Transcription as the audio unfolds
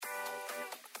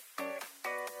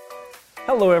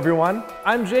Hello everyone,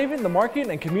 I'm Javen, the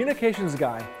Marketing and Communications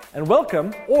Guy, and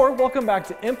welcome back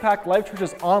to Impact Life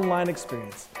Church's online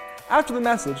experience. After the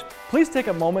message, please take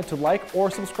a moment to like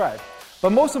or subscribe.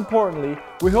 But most importantly,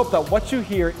 we hope that what you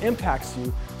hear impacts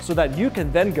you so that you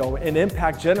can then go and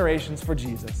impact generations for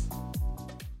Jesus. If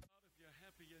you're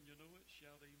happy and you know it,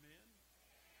 shout amen.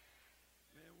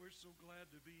 Man, we're so glad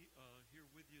to be here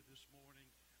with you this morning.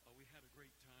 We had a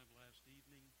great time last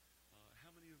evening.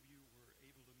 How many of you were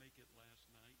able to make it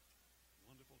last night?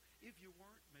 Wonderful. If you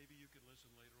weren't, maybe you could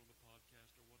listen later on the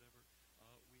podcast or whatever.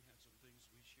 We had some things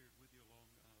we shared with you along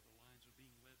the lines of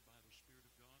being led by the Spirit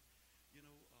of God. You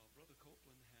know, Brother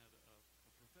Copeland had a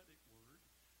prophetic word.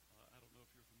 I don't know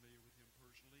if you're familiar with him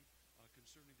personally.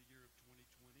 Concerning the year of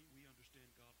 2020, we understand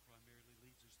God primarily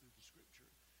leads us through the Scripture,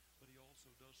 but He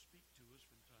also does speak to us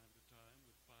from time to time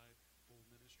with five-fold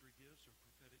ministry gifts or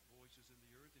prophetic voices in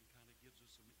the earth, and kind of gives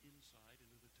us some insight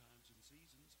into the times and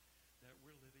seasons that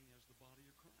we're living as the body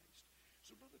of Christ.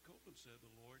 So Brother Copeland said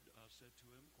the Lord said to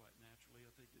him, quite naturally,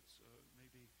 I think it's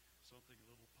maybe something a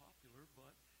little popular,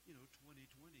 but, you know,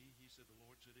 2020, he said the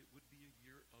Lord said it would be a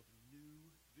year of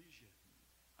new vision.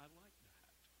 I like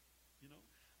that. You know,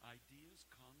 ideas,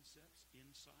 concepts,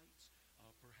 insights,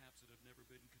 perhaps that have never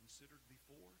been considered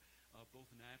before, both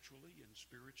naturally and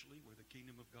spiritually, where the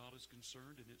kingdom of God is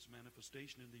concerned and its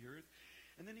manifestation in the earth.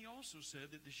 And then he also said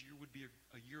that this year would be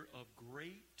a year of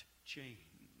great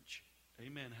change.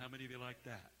 Amen. How many of you like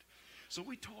that? So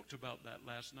we talked about that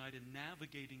last night in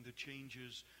navigating the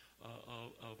changes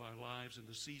of our lives and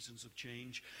the seasons of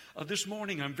change. This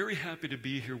morning, I'm very happy to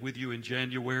be here with you in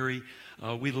January.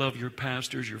 We love your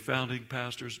pastors, your founding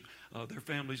pastors. Their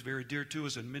families very dear to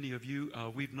us, and many of you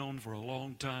we've known for a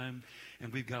long time,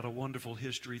 and we've got a wonderful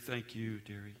history. Thank you,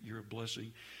 dearie. You're a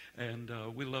blessing, and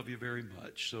we love you very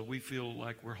much. So we feel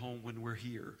like we're home when we're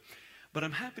here. But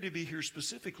I'm happy to be here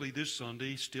specifically this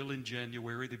Sunday, still in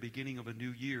January, the beginning of a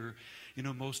new year. You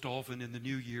know, most often in the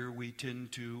new year, we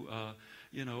tend to,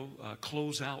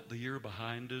 close out the year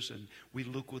behind us, and we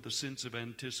look with a sense of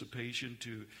anticipation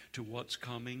to what's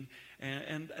coming.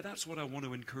 And that's what I want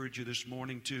to encourage you this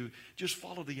morning to just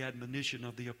follow the admonition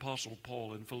of the Apostle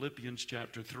Paul in Philippians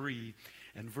chapter 3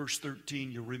 and verse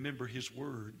 13. You'll remember his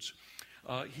words.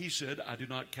 He said, I do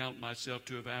not count myself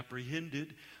to have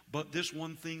apprehended, but this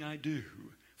one thing I do,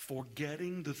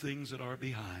 forgetting the things that are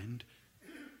behind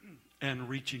and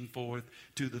reaching forth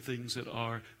to the things that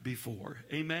are before.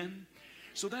 Amen?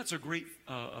 So that's a great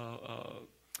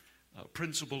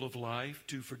principle of life,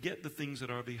 to forget the things that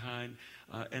are behind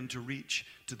and to reach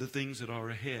to the things that are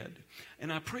ahead.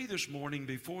 And I pray this morning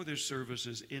before this service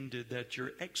is ended that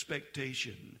your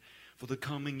expectation for the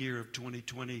coming year of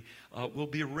 2020 will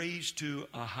be raised to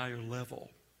a higher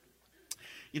level.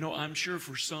 You know, I'm sure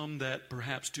for some that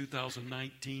perhaps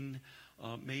 2019,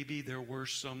 maybe there were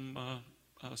some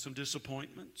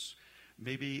disappointments,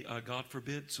 maybe, God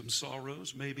forbid, some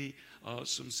sorrows, maybe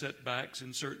some setbacks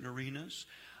in certain arenas.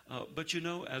 But you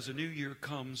know, as a new year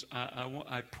comes,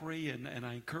 I pray and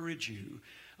I encourage you,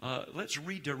 let's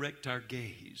redirect our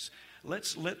gaze.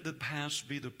 Let's let the past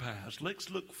be the past. Let's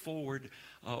look forward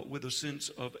with a sense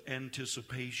of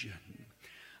anticipation.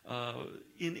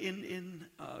 In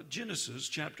Genesis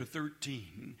chapter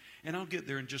 13, and I'll get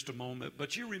there in just a moment,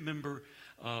 but you remember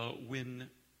when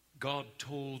God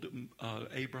told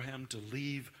Abraham to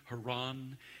leave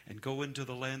Haran and go into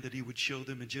the land that he would show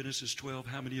them in Genesis 12.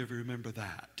 How many of you remember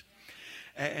that?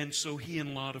 And so he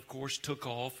and Lot, of course, took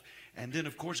off. And then,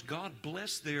 of course, God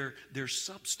blessed their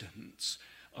substance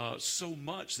so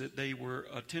much that they were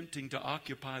attempting to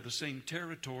occupy the same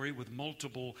territory with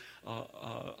multiple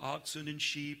oxen and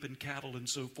sheep and cattle and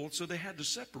so forth. So they had to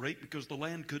separate because the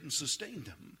land couldn't sustain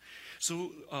them.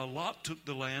 So Lot took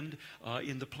the land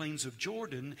in the plains of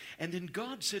Jordan, and then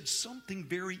God said something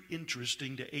very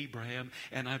interesting to Abraham,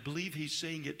 and I believe he's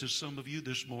saying it to some of you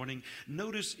this morning.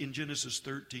 Notice in Genesis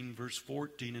 13, verse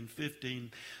 14 and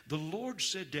 15, the Lord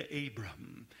said to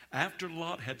Abram, after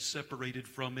Lot had separated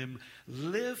from him,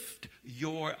 lift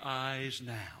your eyes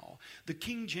now. The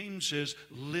King James says,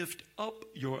 lift up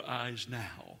your eyes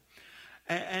now.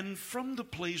 And from the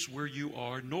place where you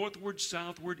are, northward,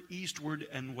 southward, eastward,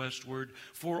 and westward,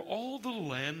 for all the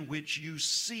land which you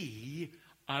see,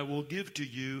 I will give to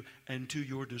you and to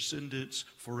your descendants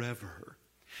forever.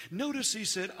 Notice he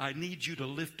said, I need you to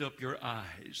lift up your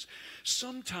eyes.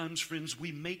 Sometimes, friends,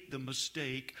 we make the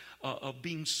mistake of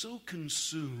being so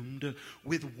consumed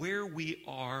with where we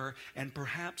are and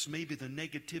perhaps maybe the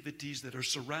negativities that are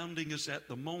surrounding us at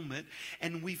the moment,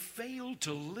 and we fail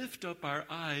to lift up our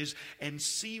eyes and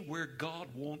see where God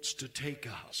wants to take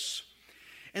us.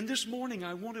 And this morning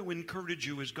I want to encourage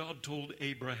you, as God told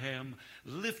Abraham,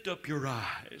 lift up your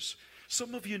eyes.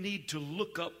 Some of you need to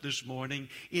look up this morning,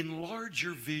 enlarge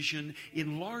your vision,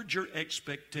 enlarge your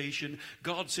expectation.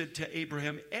 God said to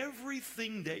Abraham,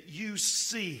 everything that you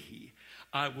see,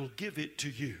 I will give it to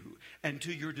you and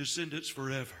to your descendants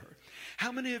forever.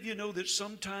 How many of you know that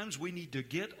sometimes we need to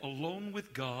get alone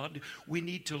with God, we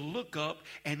need to look up,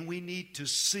 and we need to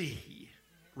see,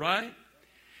 right?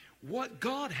 What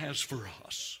God has for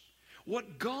us.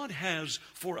 What God has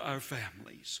for our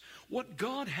families, what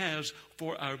God has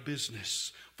for our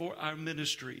business, for our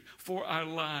ministry, for our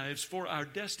lives, for our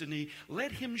destiny.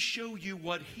 Let Him show you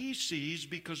what He sees,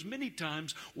 because many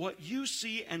times what you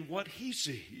see and what He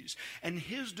sees and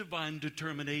His divine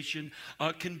determination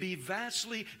can be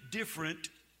vastly different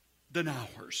than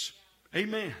ours.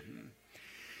 Amen.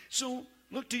 So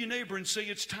look to your neighbor and say,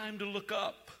 it's time to look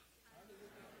up.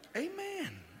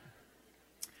 Amen.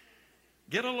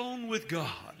 Get alone with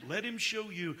God. Let Him show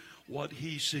you what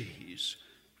He sees.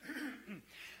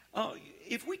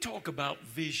 If we talk about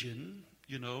vision,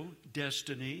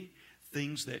 destiny,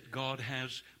 things that God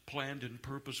has planned and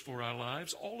purposed for our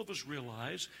lives, all of us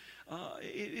realize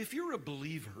if you're a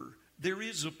believer, there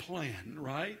is a plan,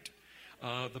 right?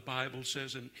 The Bible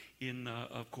says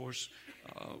of course,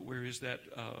 where is that?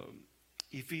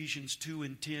 Ephesians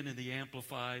 2:10 in the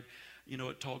Amplified.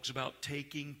 It talks about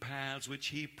taking paths which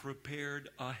He prepared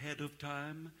ahead of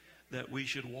time that we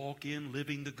should walk in,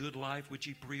 living the good life which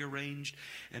He prearranged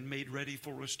and made ready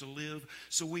for us to live.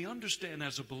 So we understand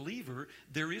as a believer,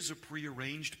 there is a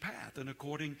prearranged path. And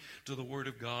according to the Word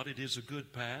of God, it is a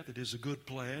good path, it is a good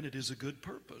plan, it is a good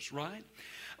purpose, right?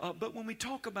 But when we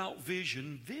talk about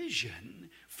vision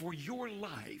for your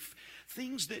life,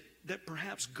 things that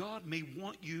perhaps God may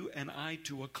want you and I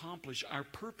to accomplish, our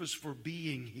purpose for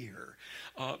being here,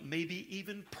 maybe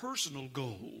even personal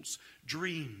goals,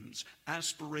 dreams,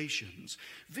 aspirations.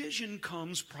 Vision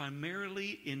comes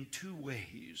primarily in two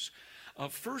ways.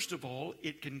 First of all,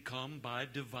 it can come by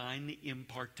divine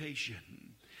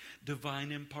impartation.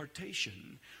 Divine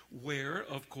impartation, where,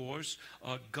 of course,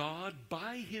 God,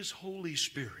 by His Holy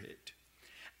Spirit,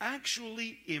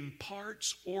 actually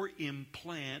imparts or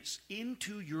implants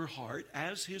into your heart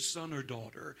as His son or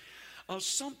daughter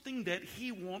something that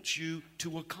He wants you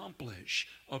to accomplish,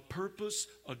 a purpose,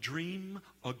 a dream,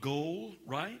 a goal,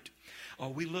 right?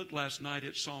 We looked last night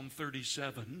at Psalm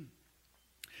 37,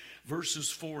 verses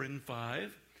 4 and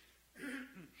 5.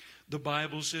 The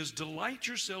Bible says, delight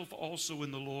yourself also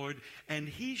in the Lord, and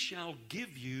He shall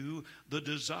give you the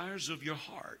desires of your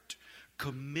heart.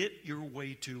 Commit your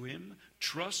way to Him,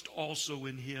 trust also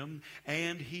in Him,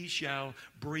 and He shall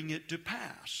bring it to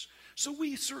pass. So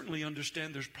we certainly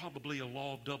understand there's probably a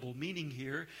law of double meaning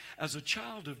here. As a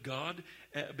child of God,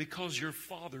 because your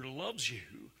Father loves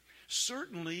you,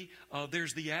 certainly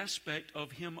there's the aspect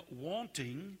of Him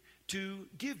wanting to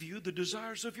give you the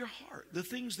desires of your heart, the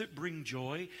things that bring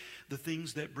joy, the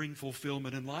things that bring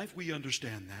fulfillment in life. We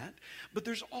understand that. But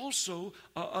there's also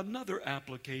another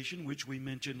application which we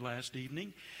mentioned last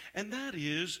evening, and that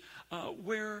is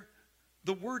where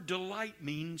the word delight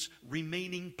means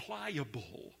remaining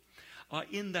pliable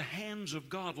in the hands of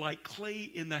God, like clay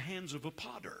in the hands of a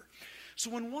potter.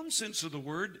 So in one sense of the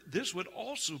word, this would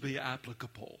also be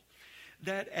applicable,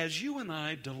 that as you and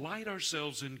I delight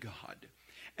ourselves in God,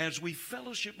 as we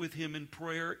fellowship with Him in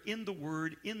prayer, in the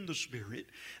Word, in the Spirit,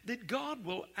 that God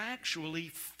will actually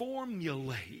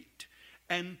formulate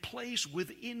and place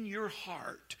within your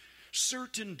heart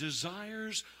certain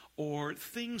desires or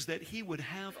things that He would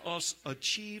have us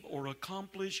achieve or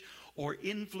accomplish or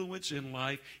influence in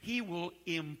life. He will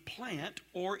implant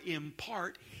or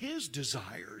impart His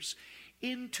desires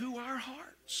into our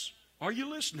hearts. Are you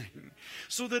listening?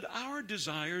 So that our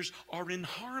desires are in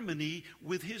harmony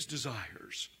with His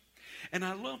desires. And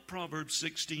I love Proverbs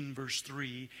 16 verse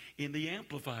 3 in the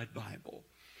Amplified Bible.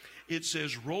 It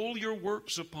says, roll your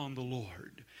works upon the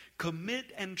Lord. Commit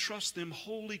and trust them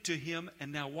wholly to Him.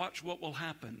 And now watch what will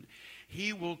happen.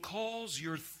 He will cause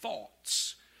your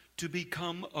thoughts to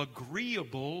become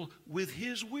agreeable with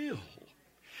His will,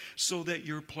 so that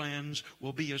your plans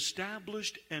will be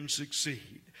established and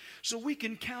succeed. So we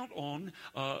can count on,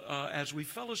 as we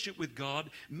fellowship with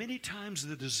God, many times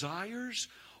the desires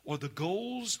or the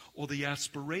goals or the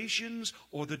aspirations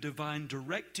or the divine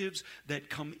directives that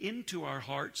come into our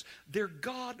hearts, they're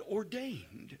God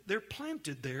ordained. They're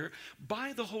planted there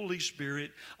by the Holy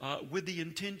Spirit with the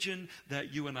intention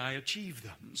that you and I achieve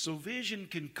them. So vision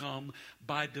can come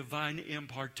by divine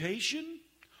impartation,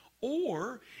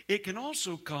 or it can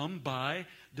also come by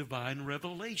divine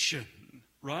revelation,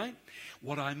 right?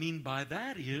 What I mean by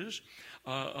that is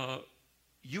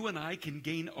you and I can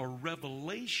gain a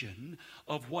revelation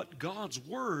of what God's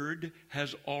Word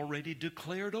has already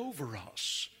declared over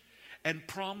us and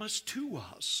promised to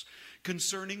us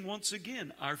concerning, once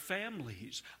again, our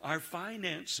families, our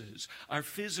finances, our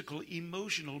physical,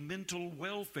 emotional, mental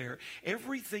welfare.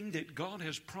 Everything that God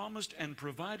has promised and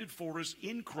provided for us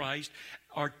in Christ,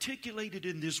 articulated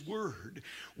in this Word.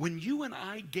 When you and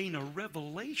I gain a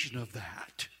revelation of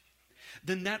that,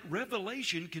 then that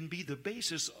revelation can be the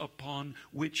basis upon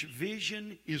which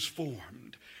vision is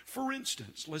formed. For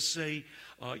instance, let's say,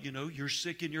 you're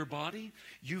sick in your body.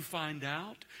 You find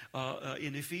out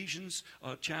in Ephesians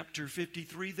chapter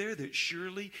 53 there that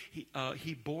surely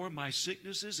he bore my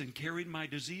sicknesses and carried my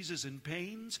diseases and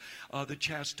pains. The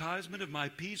chastisement of my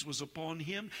peace was upon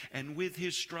him, and with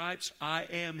his stripes I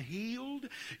am healed.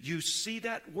 You see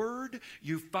that word,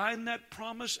 you find that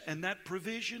promise and that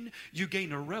provision, you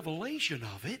gain a revelation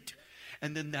of it.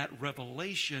 And then that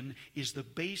revelation is the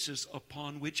basis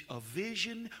upon which a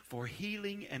vision for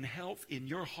healing and health in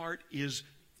your heart is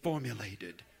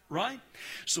formulated. Right?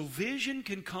 So vision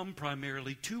can come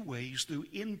primarily two ways, through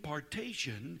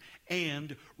impartation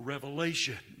and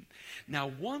revelation.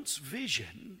 Now, once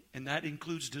vision, and that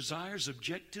includes desires,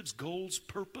 objectives, goals,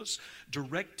 purpose,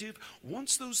 directive,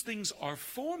 once those things are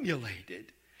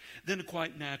formulated, then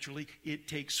quite naturally it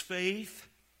takes faith,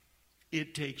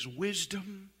 it takes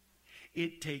wisdom,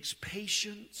 it takes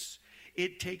patience,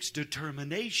 it takes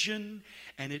determination,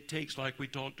 and it takes, like we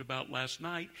talked about last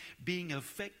night, being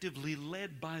effectively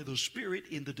led by the Spirit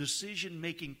in the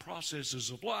decision-making processes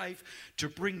of life to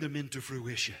bring them into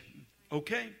fruition.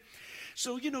 Okay?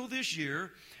 So, this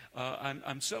year,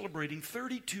 I'm celebrating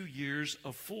 32 years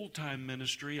of full-time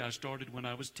ministry. I started when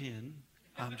I was 10.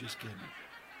 I'm just kidding.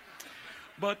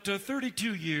 But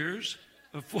 32 years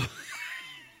of full...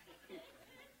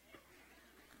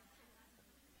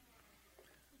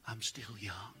 I'm still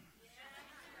young.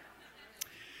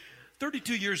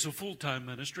 32 years of full-time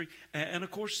ministry, and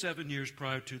of course 7 years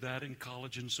prior to that in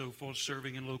college and so forth,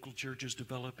 serving in local churches,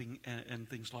 developing and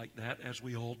things like that, as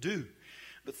we all do.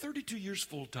 But 32 years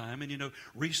full-time, and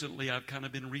recently I've kind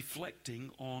of been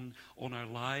reflecting on our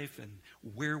life and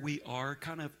where we are,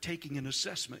 kind of taking an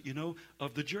assessment,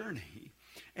 of the journey.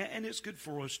 And it's good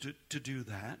for us to do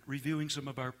that, reviewing some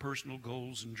of our personal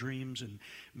goals and dreams and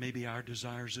maybe our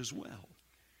desires as well.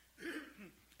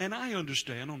 And I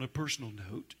understand on a personal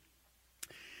note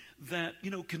that,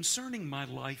 concerning my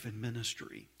life and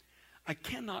ministry, I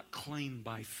cannot claim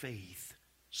by faith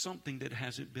something that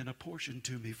hasn't been apportioned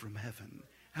to me from heaven.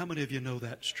 How many of you know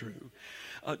that's true?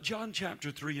 John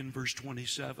chapter 3 and verse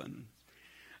 27,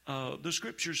 the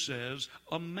scripture says,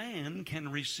 a man can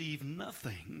receive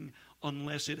nothing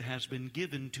unless it has been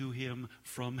given to him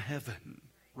from heaven.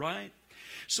 Right?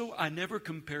 So I never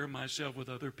compare myself with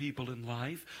other people in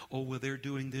life. Oh, well, they're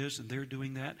doing this and they're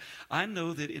doing that. I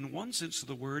know that in one sense of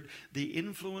the word, the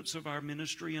influence of our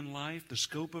ministry in life, the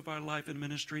scope of our life and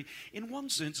ministry, in one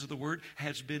sense of the word,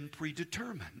 has been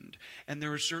predetermined. And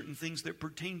there are certain things that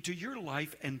pertain to your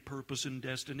life and purpose and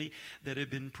destiny that have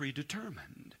been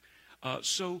predetermined.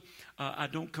 So I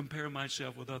don't compare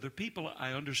myself with other people.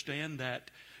 I understand that,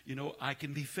 I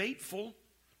can be faithful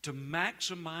to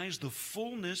maximize the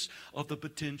fullness of the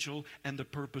potential and the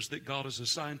purpose that God has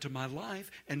assigned to my life,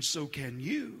 and so can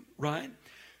you, right?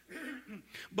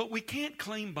 But we can't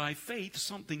claim by faith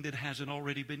something that hasn't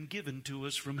already been given to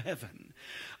us from heaven.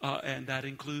 And that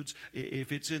includes,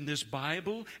 if it's in this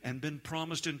Bible and been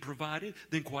promised and provided,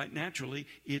 then quite naturally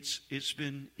it's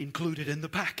been included in the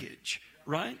package,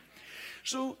 right?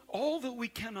 So, although we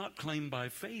cannot claim by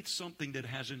faith something that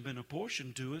hasn't been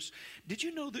apportioned to us, did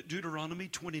you know that Deuteronomy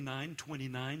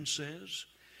 29:29 says,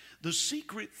 the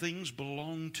secret things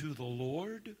belong to the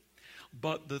Lord,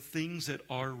 but the things that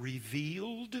are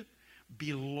revealed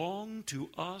belong to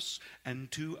us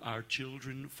and to our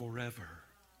children forever.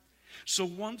 So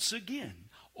once again,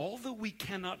 although we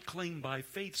cannot claim by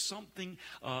faith something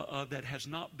that has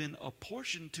not been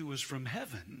apportioned to us from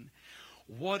heaven,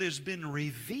 what has been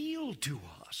revealed to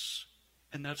us,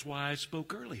 and that's why I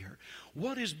spoke earlier,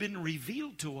 what has been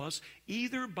revealed to us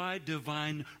either by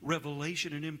divine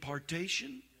revelation and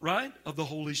impartation, right, of the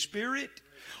Holy Spirit,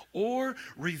 or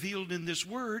revealed in this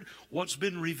word, what's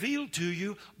been revealed to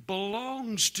you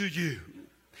belongs to you.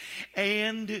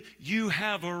 And you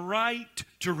have a right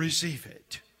to receive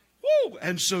it. Woo!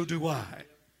 And so do I.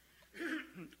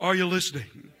 Are you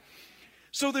listening?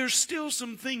 So there's still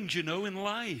some things, in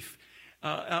life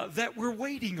that we're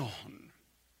waiting on,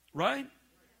 right?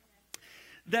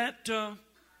 That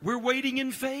we're waiting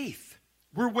in faith.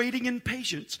 We're waiting in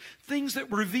patience. Things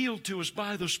that were revealed to us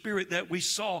by the Spirit that we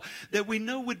saw, that we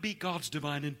know would be God's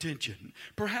divine intention.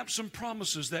 Perhaps some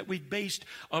promises that we've based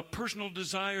personal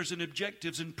desires and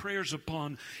objectives and prayers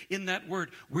upon in that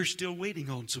word. We're still waiting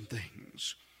on some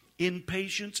things. In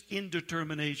patience, in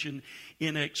determination,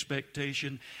 in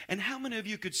expectation. And how many of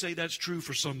you could say that's true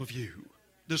for some of you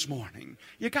this morning?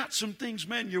 You got some things,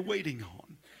 man, you're waiting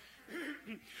on.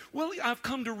 Well, I've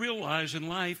come to realize in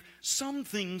life, some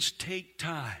things take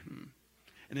time.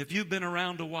 And if you've been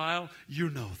around a while, you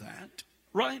know that,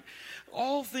 right?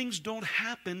 All things don't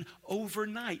happen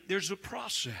overnight. There's a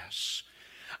process.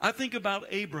 I think about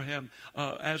Abraham,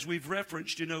 as we've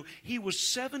referenced, he was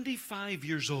 75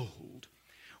 years old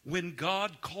when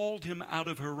God called him out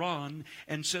of Haran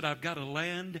and said, I've got a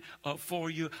land for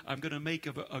you. I'm going to make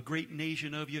a great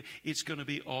nation of you. It's going to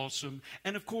be awesome.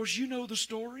 And of course, you know the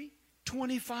story.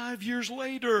 25 years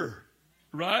later,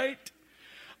 right?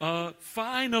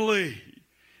 Finally,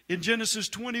 in Genesis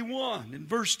 21, in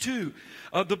verse 2,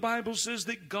 the Bible says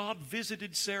that God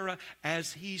visited Sarah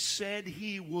as he said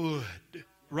he would,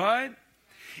 right?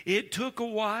 It took a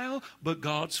while, but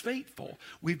God's faithful.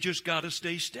 We've just got to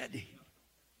stay steady.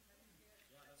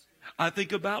 I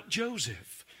think about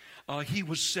Joseph. He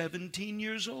was 17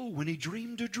 years old when he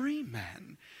dreamed a dream,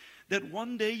 man. That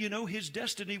one day, his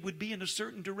destiny would be in a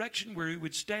certain direction where he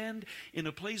would stand in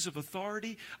a place of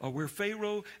authority, where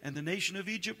Pharaoh and the nation of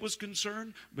Egypt was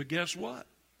concerned. But guess what?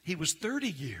 He was 30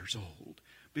 years old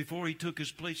before he took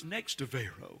his place next to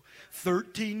Pharaoh.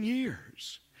 13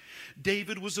 years.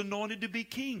 David was anointed to be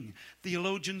king.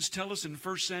 Theologians tell us in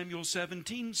 1 Samuel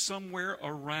 17, somewhere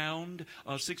around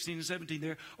 16 and 17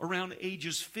 there, around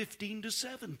ages 15 to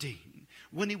 17,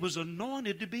 when he was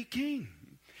anointed to be king.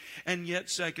 And yet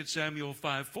 2 Samuel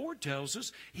 5:4 tells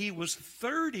us he was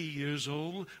 30 years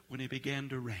old when he began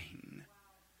to reign.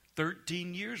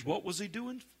 13 years. What was he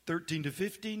doing? 13 to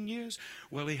 15 years?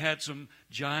 Well, he had some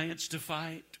giants to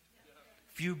fight,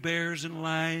 a few bears and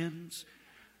lions,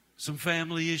 some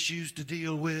family issues to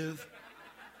deal with,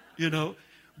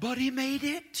 But he made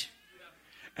it.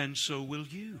 And so will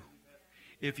you,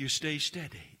 if you stay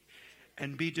steady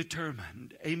and be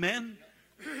determined. Amen?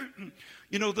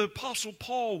 The Apostle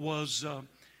Paul was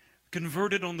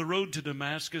converted on the road to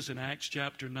Damascus in Acts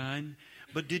chapter 9.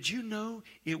 But did you know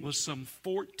it was some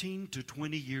 14 to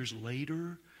 20 years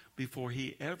later before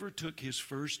he ever took his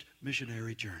first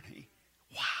missionary journey?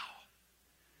 Wow.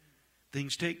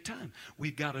 Things take time.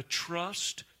 We've got to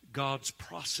trust God's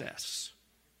process.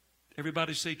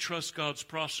 Everybody say, trust God's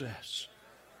process.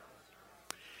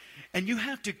 And you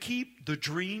have to keep the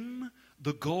dream,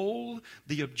 the goal,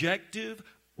 the objective,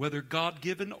 whether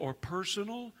God-given or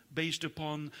personal, based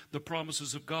upon the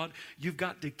promises of God. You've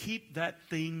got to keep that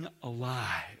thing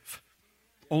alive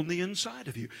on the inside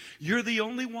of you. You're the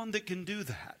only one that can do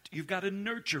that. You've got to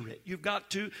nurture it. You've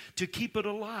got to keep it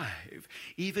alive,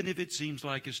 even if it seems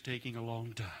like it's taking a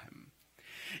long time.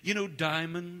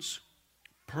 Diamonds,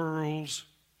 pearls,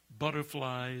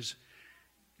 butterflies,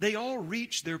 they all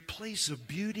reach their place of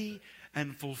beauty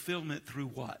and fulfillment through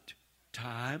what?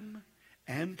 Time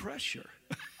and pressure.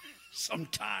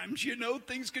 Sometimes,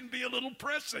 things can be a little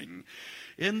pressing.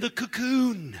 In the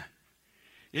cocoon,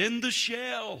 in the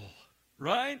shell,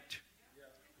 right?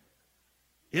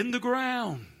 In the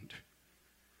ground.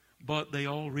 But they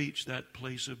all reach that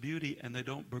place of beauty, and they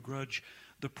don't begrudge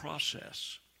the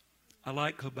process. I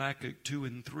like Habakkuk 2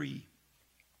 and 3.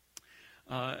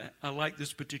 I like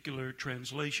this particular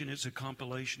translation. It's a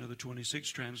compilation of the 26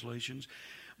 translations.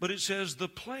 But it says, the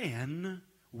plan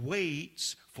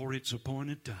waits for its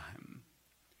appointed time.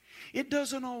 It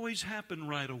doesn't always happen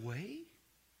right away.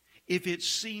 If it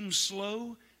seems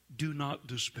slow, do not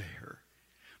despair.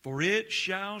 For it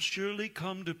shall surely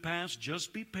come to pass.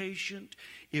 Just be patient.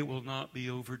 It will not be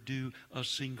overdue a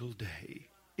single day.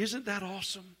 Isn't that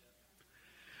awesome?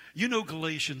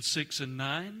 Galatians 6 and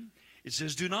 9. It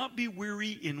says, do not be weary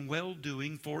in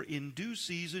well-doing, for in due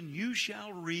season you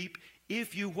shall reap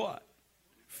if you what?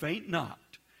 Faint not.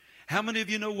 How many of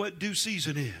you know what due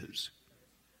season is?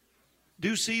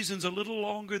 Due season's a little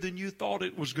longer than you thought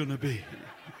it was going to be.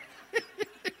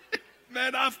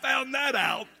 Man, I found that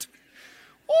out.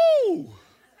 Woo!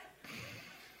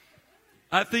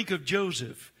 I think of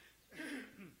Joseph.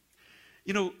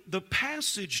 The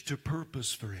passage to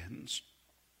purpose, friends,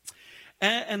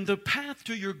 and the path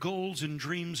to your goals and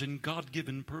dreams and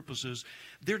God-given purposes,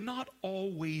 they're not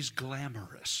always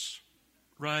glamorous,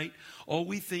 right? Oh,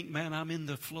 we think, man, I'm in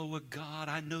the flow of God.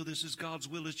 I know this is God's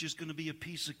will. It's just going to be a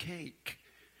piece of cake.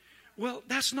 Well,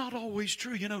 that's not always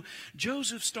true.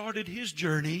 Joseph started his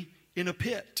journey in a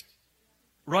pit,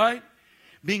 right?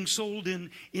 being sold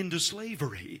into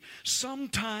slavery.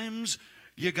 Sometimes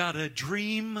you got to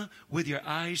dream with your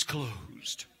eyes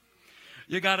closed.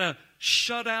 You got to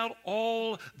shut out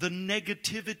all the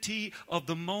negativity of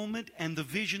the moment and the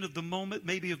vision of the moment,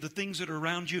 maybe of the things that are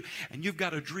around you, and you've got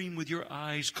to dream with your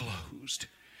eyes closed.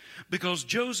 Because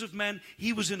Joseph, man,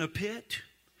 he was in a pit.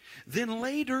 Then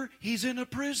later, he's in a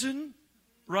prison,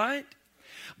 right?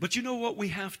 But you know what we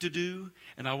have to do?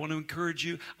 And I want to encourage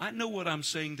you. I know what I'm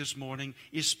saying this morning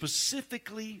is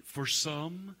specifically for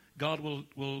some. God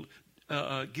will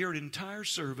gear an entire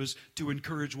service to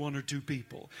encourage one or two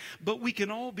people. But we can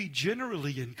all be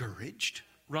generally encouraged,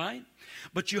 right?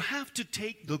 But you have to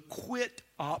take the quit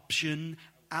option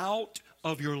out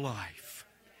of your life.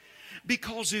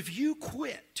 Because if you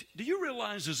quit, do you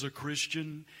realize as a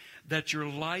Christian that your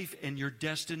life and your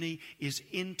destiny is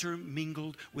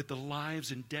intermingled with the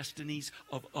lives and destinies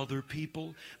of other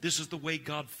people? This is the way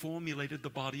God formulated the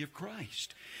body of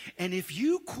Christ. And if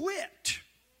you quit,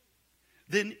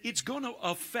 then it's going to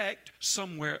affect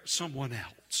someone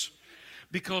else.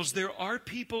 Because there are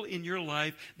people in your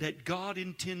life that God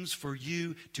intends for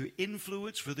you to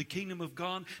influence, for the kingdom of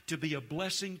God to be a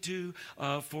blessing to,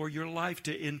 for your life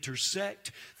to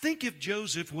intersect. Think if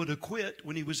Joseph would have quit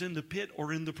when he was in the pit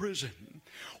or in the prison.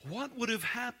 What would have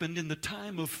happened in the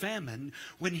time of famine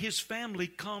when his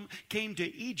family came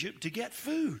to Egypt to get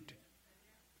food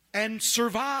and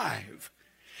survive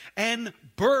and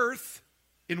birth,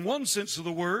 in one sense of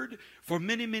the word, for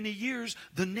many, many years,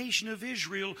 the nation of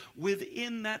Israel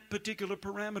within that particular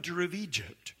parameter of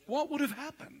Egypt? What would have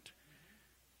happened?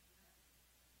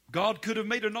 God could have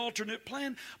made an alternate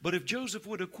plan, but if Joseph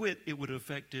would have quit, it would have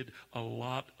affected a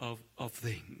lot of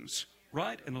things,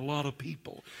 right? And a lot of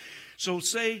people. So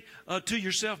say to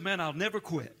yourself, man, I'll never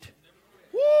quit.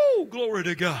 Woo! Glory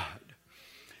to God.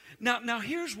 Now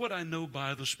here's what I know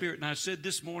by the Spirit. And I said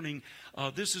this morning,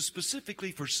 this is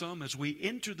specifically for some as we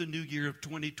enter the new year of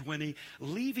 2020,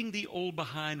 leaving the old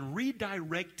behind,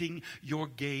 redirecting your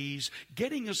gaze,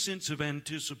 getting a sense of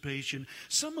anticipation.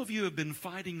 Some of you have been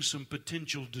fighting some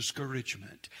potential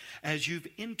discouragement as you've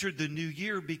entered the new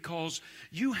year because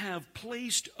you have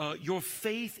placed your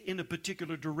faith in a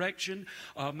particular direction.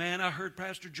 Man, I heard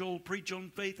Pastor Joel preach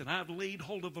on faith, and I've laid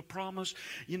hold of a promise,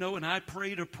 and I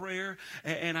prayed a prayer,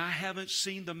 and I haven't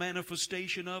seen the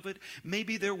manifestation of it.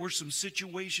 Maybe there were some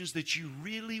situations that you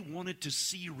really wanted to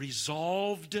see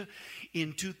resolved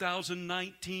in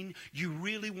 2019. You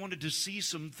really wanted to see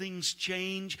some things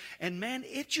change, and man,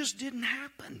 it just didn't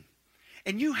happen.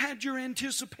 And you had your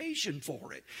anticipation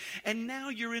for it. And now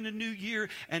you're in a new year,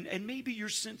 and maybe you're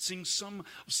sensing some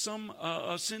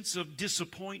sense of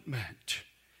disappointment.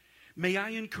 May I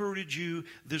encourage you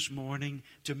this morning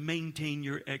to maintain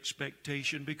your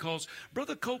expectation, because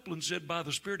Brother Copeland said by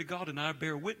the Spirit of God, and I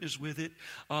bear witness with it,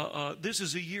 this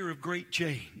is a year of great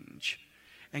change.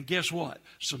 And guess what?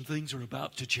 Some things are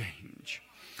about to change.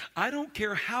 I don't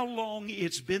care how long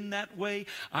it's been that way.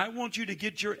 I want you to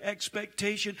get your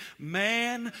expectation.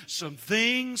 Man, some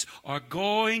things are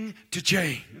going to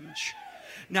change.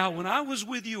 Now, when I was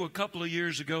with you a couple of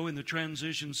years ago in the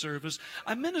transition service,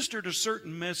 I ministered a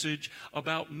certain message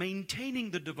about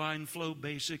maintaining the divine flow,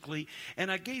 basically,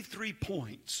 and I gave 3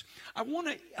 points. I want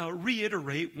to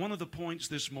reiterate one of the points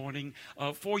this morning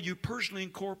for you personally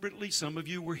and corporately. Some of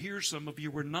you were here, some of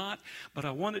you were not, but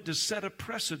I wanted to set a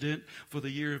precedent for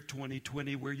the year of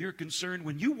 2020 where you're concerned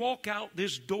when you walk out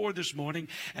this door this morning,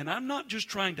 and I'm not just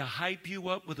trying to hype you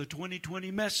up with a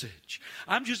 2020 message.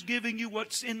 I'm just giving you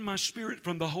what's in my spirit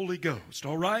from the Holy Ghost,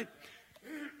 all right?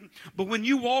 But when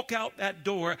you walk out that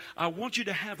door, I want you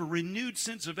to have a renewed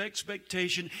sense of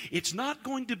expectation. It's not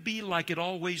going to be like it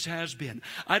always has been.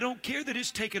 I don't care that it's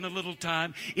taken a little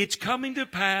time. It's coming to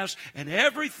pass, and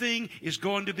everything is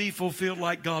going to be fulfilled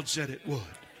like God said it would.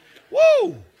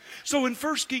 Woo! So in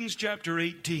 1 Kings chapter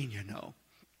 18,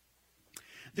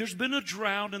 there's been a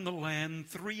drought in the land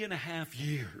 3.5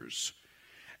 years.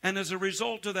 And as a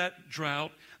result of that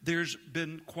drought, there's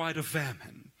been quite a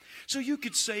famine. So you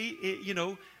could say,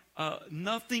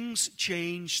 nothing's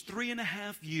changed.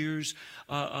 3.5 years.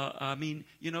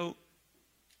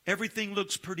 Everything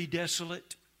looks pretty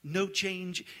desolate. No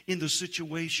change in the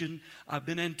situation. I've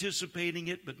been anticipating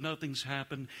it, but nothing's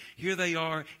happened. Here they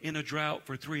are in a drought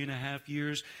for 3.5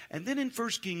 years. And then in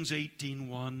 1 Kings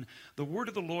 18:1, the word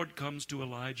of the Lord comes to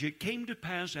Elijah. It came to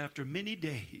pass after many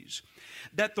days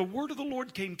that the word of the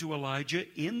Lord came to Elijah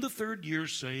in the 3rd year,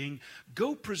 saying,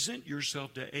 "Go present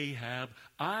yourself to Ahab.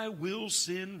 I will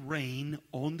send rain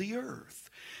on the earth."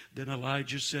 Then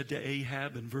Elijah said to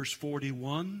Ahab in verse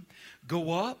 41, "Go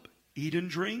up, eat and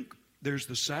drink. There's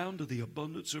the sound of the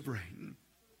abundance of rain."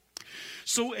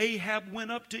 So Ahab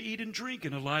went up to eat and drink,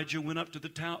 and Elijah went up to the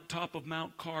top of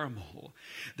Mount Carmel.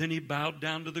 Then he bowed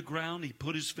down to the ground. He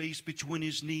put his face between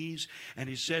his knees, and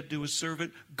he said to his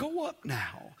servant, "Go up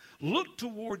now, look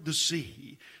toward the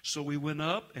sea." So he went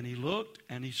up, and he looked,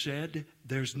 and he said,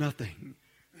 "There's nothing."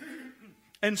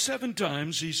 And 7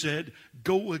 times he said,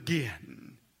 "Go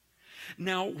again."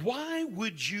 Now, why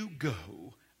would you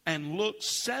go and look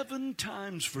 7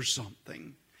 times for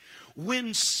something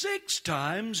when 6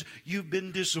 times you've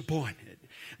been disappointed?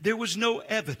 There was no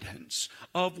evidence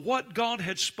of what God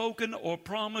had spoken or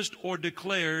promised or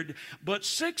declared, but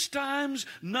 6 times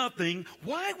nothing.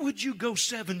 Why would you go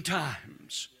 7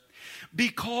 times?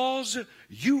 Because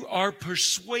you are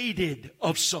persuaded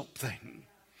of something.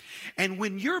 And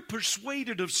when you're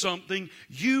persuaded of something,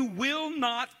 you will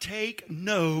not take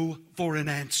no for an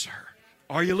answer.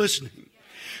 Are you listening?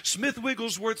 Smith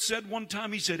Wigglesworth said one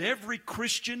time, he said, every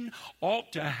Christian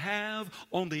ought to have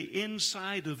on the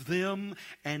inside of them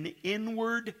an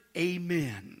inward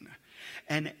amen.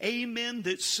 An amen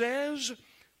that says,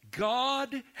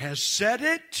 God has said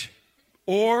it,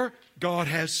 or God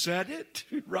has said it,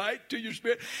 right, to your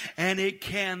spirit, and it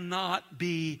cannot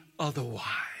be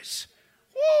otherwise.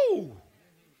 Woo!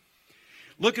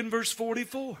 Look in verse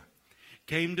 44.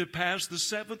 Came to pass the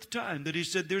 7th time that he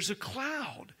said, there's a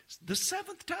cloud. The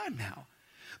 7th time now.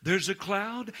 There's a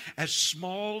cloud as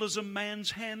small as a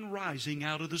man's hand rising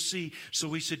out of the sea.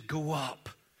 So he said, go up.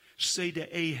 Say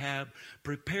to Ahab,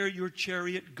 prepare your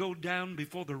chariot, go down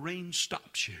before the rain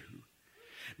stops you.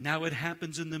 Now it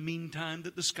happens in the meantime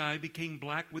that the sky became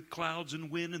black with clouds and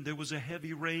wind, and there was a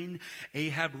heavy rain.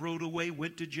 Ahab rode away,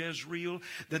 went to Jezreel.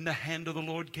 Then the hand of the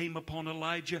Lord came upon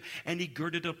Elijah, and he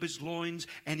girded up his loins,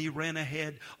 and he ran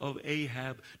ahead of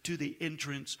Ahab to the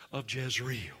entrance of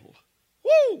Jezreel.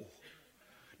 Woo!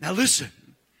 Now listen.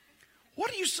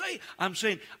 What do you say? I'm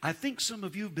saying, I think some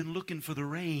of you have been looking for the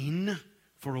rain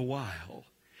for a while.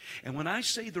 And when I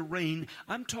say the rain,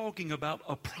 I'm talking about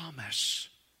a promise.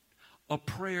 A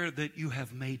prayer that you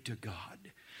have made to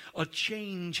God. A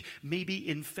change maybe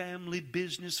in family,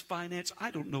 business, finance.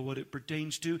 I don't know what it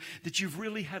pertains to. That you've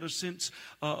really had a sense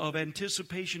of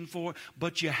anticipation for,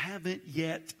 but you haven't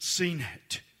yet seen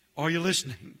it. Are you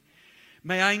listening?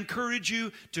 May I encourage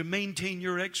you to maintain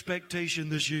your expectation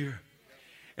this year.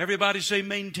 Everybody say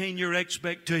maintain your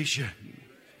expectation.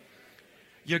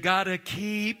 You got to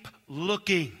keep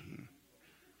looking.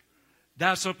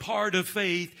 That's a part of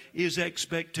faith, is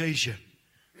expectation.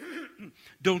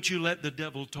 Don't you let the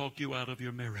devil talk you out of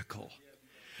your miracle.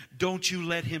 Don't you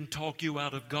let him talk you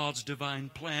out of God's divine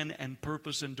plan and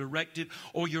purpose and directive,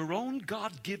 or your own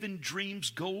God-given dreams,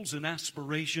 goals, and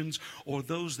aspirations, or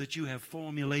those that you have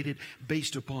formulated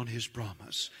based upon his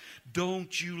promise.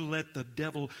 Don't you let the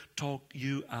devil talk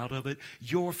you out of it.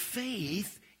 Your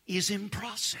faith is in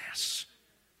process.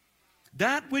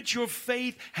 That which your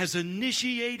faith has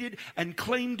initiated and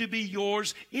claimed to be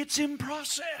yours, it's in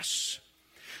process.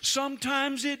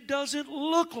 Sometimes it doesn't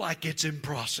look like it's in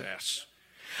process.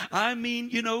 I mean,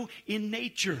 in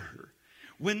nature,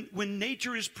 when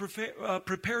nature is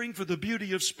preparing for the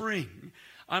beauty of spring,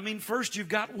 first you've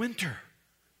got winter.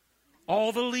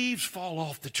 All the leaves fall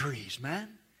off the trees,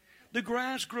 man. The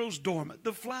grass grows dormant.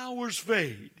 The flowers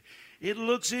fade. It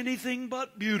looks anything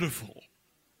but beautiful.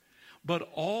 But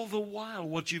all the while,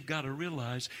 what you've got to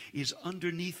realize is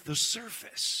underneath the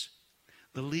surface,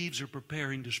 the leaves are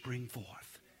preparing to spring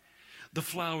forth. The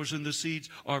flowers and the seeds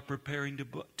are preparing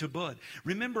to bud.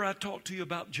 Remember I talked to you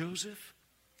about Joseph?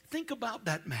 Think about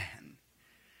that man.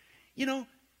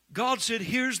 God said,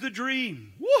 here's the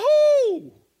dream.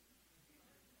 Woohoo!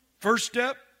 First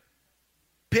step,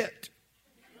 pit.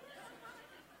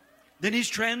 Then he's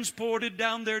transported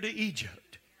down there to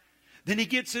Egypt. Then he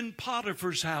gets in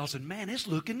Potiphar's house, and man, it's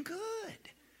looking good. It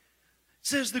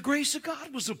says the grace of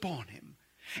God was upon him.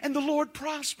 And the Lord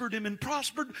prospered him and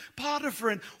prospered Potiphar.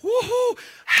 And woohoo,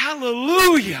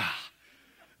 hallelujah.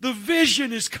 The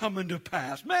vision is coming to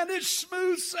pass. Man, it's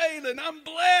smooth sailing. I'm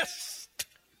blessed.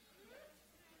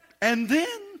 And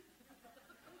then,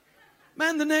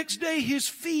 man, the next day his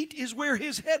feet is where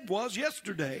his head was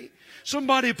yesterday.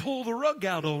 Somebody pulled the rug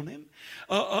out on him,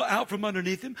 out from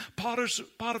underneath him.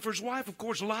 Potiphar's wife, of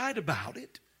course, lied about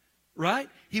it, right?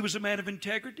 He was a man of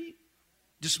integrity,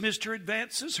 dismissed her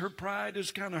advances. Her pride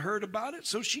is kind of hurt about it,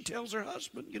 so she tells her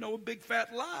husband, a big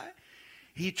fat lie.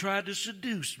 He tried to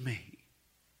seduce me,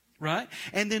 right?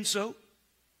 And then so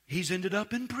he's ended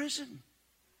up in prison.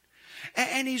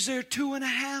 And he's there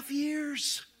 2.5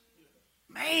 years.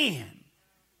 Man,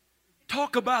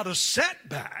 talk about a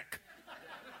setback.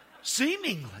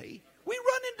 Seemingly, we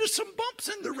run into some bumps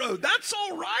in the road. That's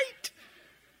all right.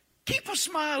 Keep a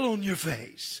smile on your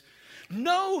face.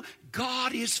 No,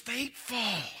 God is faithful.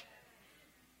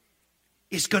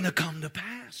 It's going to come to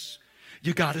pass.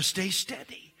 You got to stay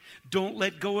steady. Don't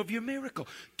let go of your miracle.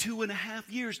 2.5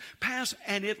 years pass,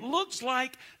 and it looks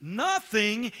like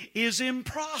nothing is in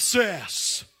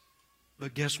process.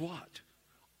 But guess what?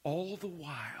 All the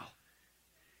while,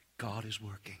 God is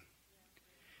working,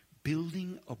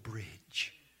 building a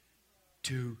bridge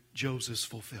to Joseph's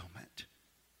fulfillment.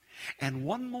 And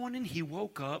one morning he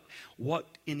woke up,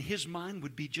 what in his mind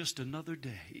would be just another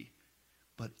day,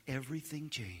 but everything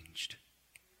changed.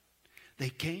 They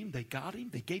came, they got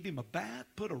him, they gave him a bath,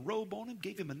 put a robe on him,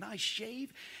 gave him a nice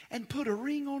shave, and put a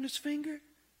ring on his finger.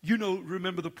 You know,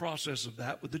 remember the process of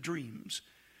that with the dreams.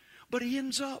 But he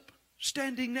ends up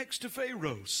standing next to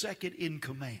Pharaoh, second in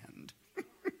command.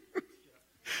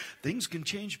 Things can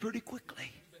change pretty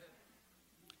quickly.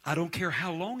 I don't care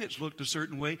how long it's looked a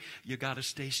certain way, you got to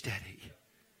stay steady.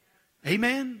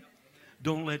 Amen?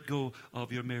 Don't let go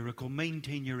of your miracle.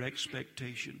 Maintain your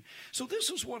expectation. So this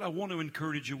is what I want to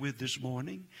encourage you with this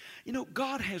morning. You know,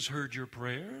 God has heard your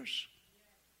prayers.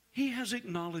 He has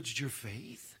acknowledged your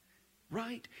faith,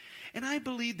 right? And I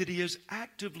believe that He is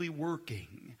actively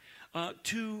working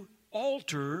to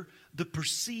alter the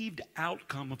perceived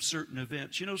outcome of certain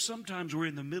events. You know, sometimes we're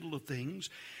in the middle of things,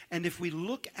 and if we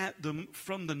look at them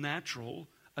from a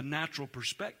natural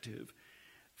perspective,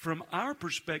 from our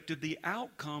perspective, the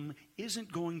outcome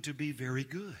isn't going to be very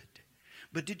good.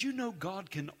 But did you know God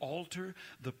can alter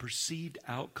the perceived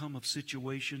outcome of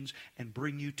situations and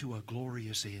bring you to a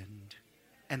glorious end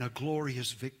and a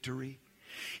glorious victory?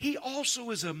 He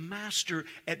also is a master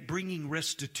at bringing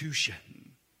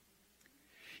restitution.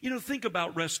 You know, think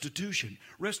about restitution.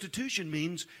 Restitution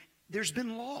means there's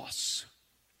been loss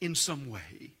in some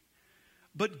way.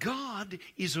 But God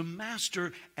is a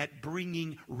master at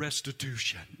bringing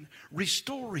restitution,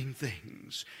 restoring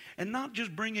things, and not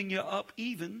just bringing you up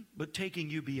even, but taking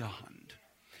you beyond.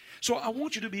 So I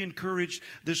want you to be encouraged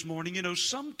this morning. You know,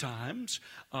 sometimes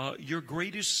your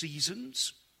greatest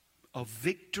seasons of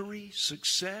victory,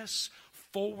 success,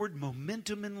 forward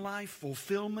momentum in life,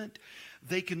 fulfillment,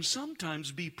 they can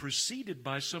sometimes be preceded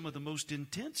by some of the most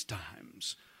intense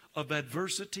times of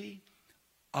adversity,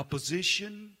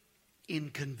 opposition,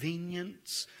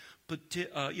 inconvenience,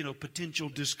 potential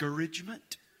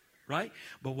discouragement, right?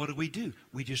 But what do?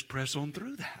 We just press on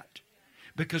through that.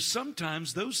 Because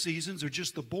sometimes those seasons are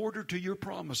just the border to your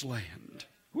promised land.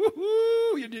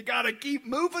 Woo-hoo! And you got to keep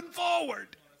moving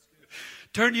forward.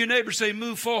 Turn to your neighbor and say,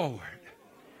 move forward.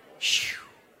 Whew.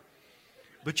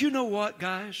 But you know what,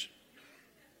 guys?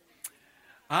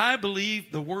 I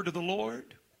believe the word of the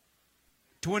Lord.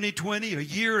 2020, a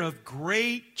year of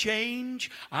great change.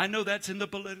 I know that's in the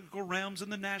political realms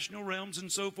and the national realms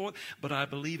and so forth, but I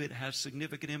believe it has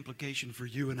significant implication for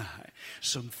you and I.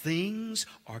 Some things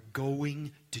are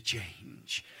going to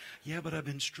change. Yeah, but I've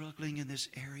been struggling in this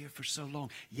area for so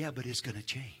long. Yeah, but it's going to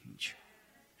change.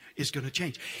 It's going to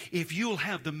change. If you'll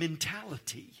have the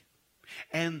mentality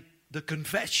and the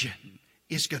confession,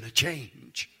 it's going to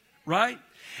change, right?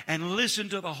 And listen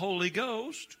to the Holy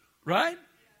Ghost, right?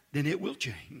 Then it will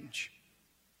change.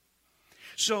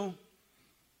 So,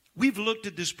 we've looked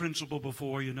at this principle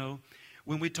before, you know,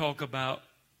 when we talk about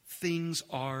things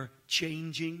are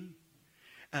changing.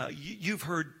 You've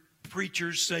heard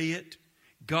preachers say it.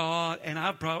 God, and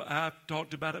I've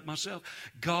talked about it myself.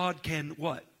 God can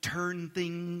what? Turn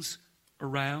things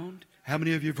around. How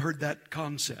many of you have heard that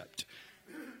concept?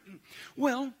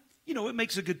 Well, you know, it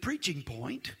makes a good preaching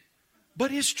point,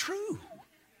 but it's true.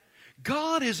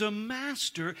 God is a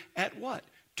master at what?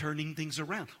 Turning things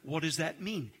around. What does that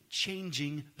mean?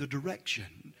 Changing the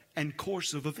direction and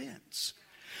course of events.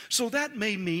 So that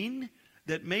may mean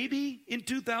that maybe in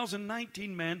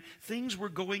 2019, man, things were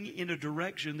going in a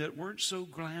direction that weren't so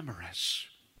glamorous,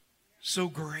 so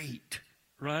great,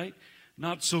 right?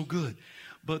 Not so good.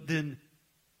 But then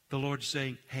the Lord's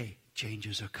saying, hey,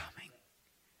 changes are coming.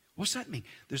 What's that mean?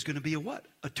 There's going to be a what?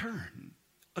 A turn.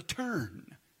 A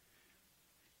turn.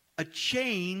 A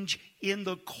change in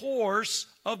the course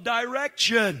of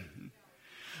direction.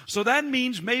 So that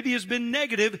means maybe it's been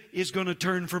negative, it's going to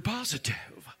turn for positive.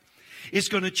 It's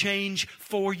going to change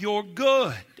for your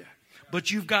good.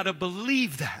 But you've got to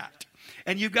believe that.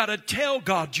 And you've got to tell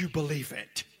God you believe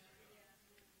it.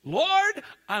 Lord,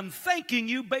 I'm thanking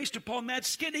you based upon that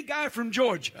skinny guy from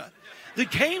Georgia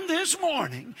that came this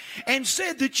morning and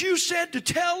said that you said to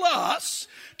tell us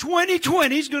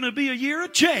 2020 is going to be a year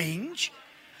of change.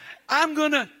 I'm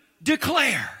going to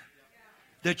declare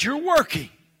that you're working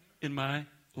in my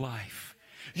life.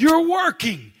 You're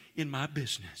working in my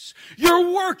business.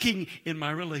 You're working in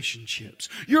my relationships.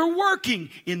 You're working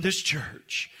in this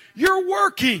church. You're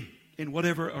working in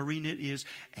whatever arena it is,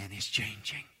 and it's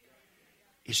changing.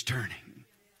 It's turning.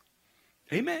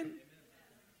 Amen.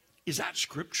 Is that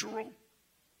scriptural?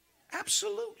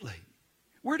 Absolutely.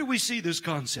 Where do we see this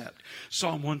concept?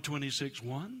 Psalm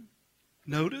 126:1.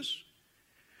 Notice,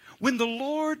 when the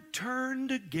Lord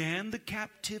turned again the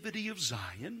captivity of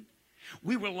Zion,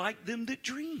 we were like them that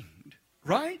dreamed.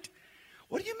 Right?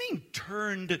 What do you mean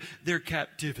turned their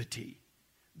captivity?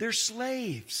 They're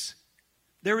slaves.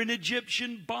 They're in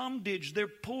Egyptian bondage. They're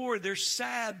poor. They're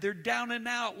sad. They're down and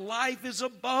out. Life is a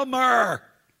bummer.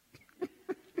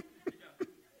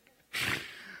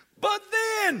 But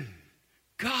then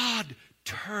God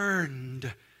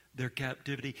turned their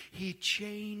captivity. He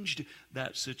changed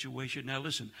that situation. Now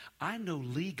listen, I know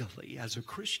legally as a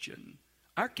Christian,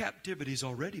 our captivity's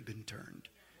already been turned.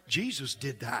 Jesus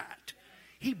did that.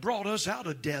 He brought us out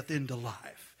of death into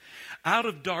life, out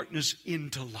of darkness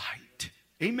into light.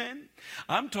 Amen.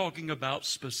 I'm talking about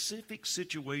specific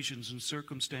situations and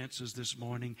circumstances this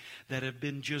morning that have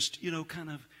been just, kind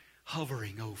of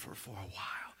hovering over for a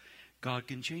while. God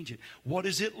can change it. What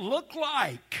does it look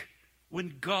like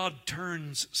when God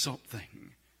turns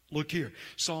something? Look here,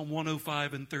 Psalm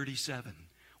 105:37.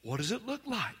 What does it look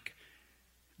like?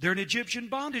 They're in Egyptian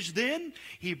bondage. Then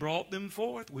he brought them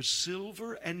forth with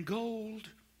silver and gold,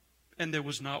 and there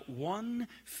was not one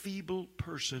feeble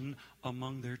person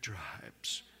among their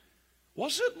tribes.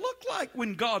 What's it look like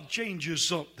when God changes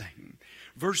something?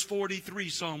 Verse 43,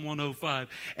 Psalm 105.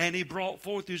 And he brought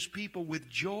forth his people with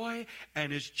joy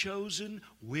and his chosen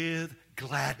with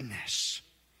gladness.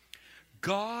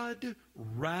 God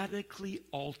radically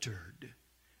altered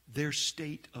their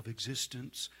state of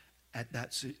existence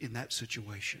in that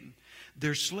situation.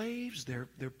 They're slaves,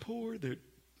 they're poor, they're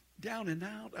down and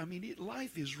out.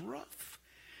 Life is rough.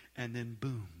 And then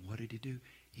boom, what did he do?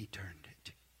 He turned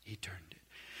it. He turned it.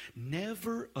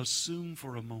 Never assume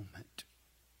for a moment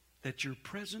that your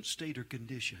present state or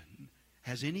condition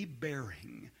has any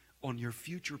bearing on your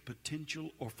future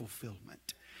potential or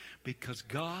fulfillment, because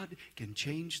God can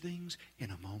change things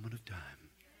in a moment of time.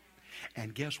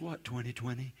 And guess what,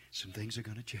 2020? Some things are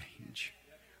going to change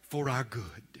for our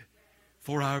good,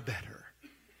 for our better.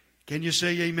 Can you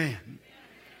say amen?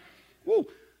 Whoa.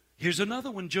 Here's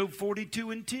another one, Job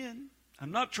 42:10.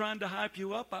 I'm not trying to hype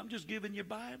you up. I'm just giving you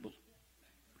Bible.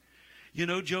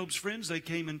 Job's friends, they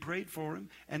came and prayed for him.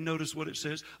 And notice what it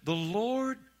says. The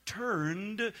Lord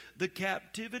turned the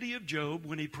captivity of Job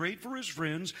when he prayed for his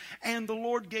friends. And the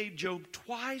Lord gave Job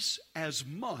twice as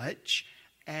much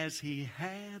as he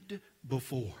had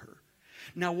before.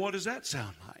 Now, what does that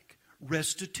sound like?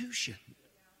 Restitution.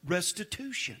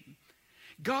 Restitution.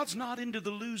 God's not into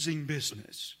the losing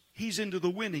business. He's into the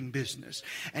winning business.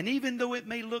 And even though it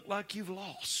may look like you've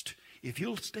lost, if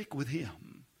you'll stick with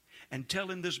him and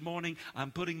tell him this morning,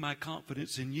 I'm putting my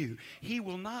confidence in you, he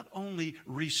will not only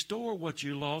restore what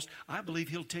you lost, I believe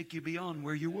he'll take you beyond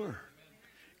where you were.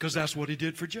 Because that's what he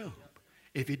did for Job.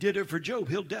 If he did it for Job,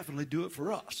 he'll definitely do it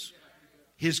for us,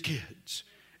 his kids.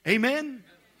 Amen?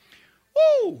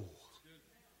 Woo!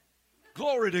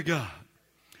 Glory to God.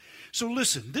 So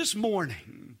listen, this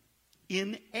morning,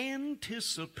 in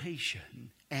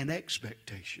anticipation and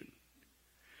expectation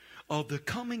of the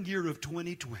coming year of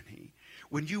 2020,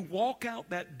 when you walk out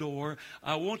that door,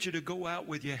 I want you to go out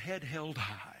with your head held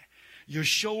high, your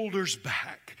shoulders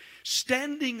back,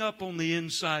 standing up on the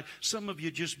inside. Some of you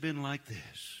just been like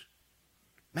this.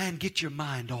 Man, get your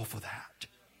mind off of that.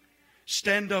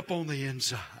 Stand up on the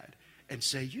inside and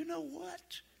say, you know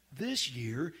what? This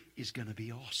year is going to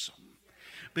be awesome.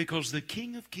 Because the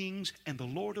King of Kings and the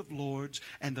Lord of Lords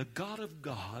and the God of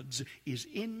Gods is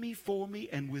in me, for me,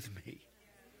 and with me.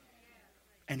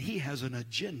 And he has an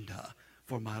agenda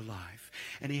for my life.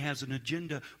 And he has an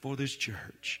agenda for this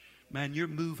church. Man, you're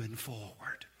moving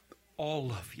forward.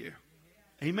 All of you.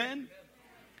 Amen?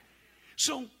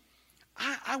 So,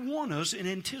 I want us in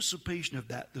anticipation of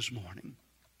that this morning,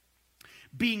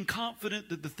 being confident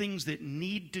that the things that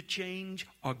need to change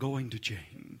are going to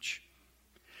change.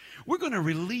 We're going to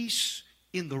release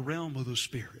in the realm of the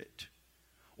Spirit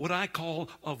what I call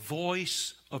a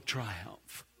voice of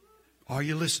triumph. Are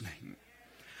you listening?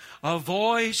 A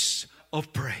voice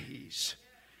of praise.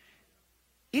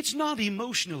 It's not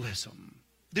emotionalism.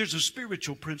 There's a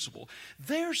spiritual principle.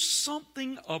 There's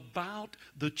something about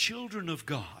the children of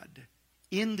God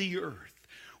in the earth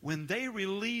when they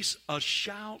release a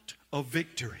shout of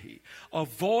victory, a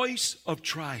voice of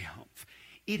triumph.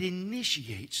 It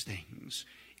initiates things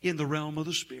in the realm of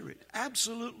the Spirit.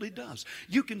 Absolutely does.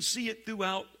 You can see it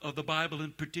throughout the Bible,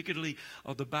 and particularly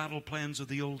of the battle plans of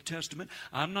the Old Testament.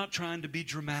 I'm not trying to be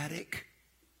dramatic,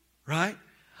 right?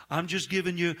 I'm just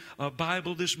giving you a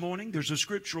Bible this morning. There's a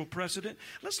scriptural precedent.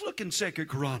 Let's look in 2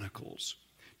 Chronicles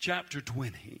chapter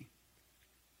 20.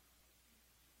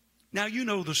 Now you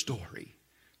know the story.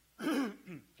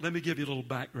 Let me give you a little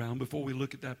background before we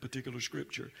look at that particular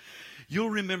scripture. You'll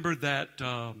remember that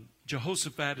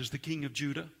Jehoshaphat is the king of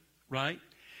Judah, right?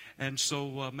 And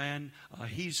so,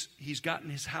 he's gotten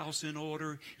his house in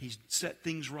order. He's set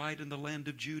things right in the land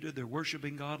of Judah. They're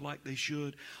worshiping God like they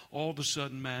should. All of a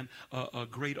sudden, a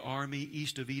great army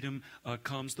east of Edom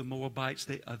comes. The Moabites,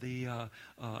 the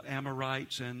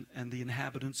Amorites, and the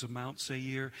inhabitants of Mount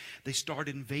Seir. They start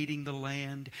invading the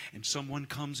land. And someone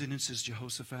comes in and says,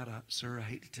 Jehoshaphat, sir, I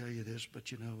hate to tell you this,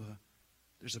 but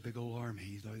there's a big old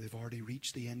army. They've already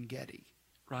reached the En-Gedi.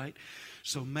 Right?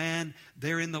 So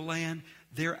they're in the land.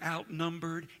 They're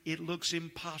outnumbered. It looks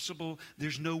impossible.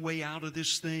 There's no way out of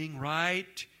this thing,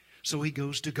 right? So he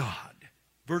goes to God.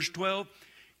 Verse 12,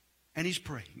 and he's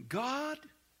praying, God,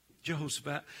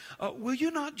 Jehoshaphat, will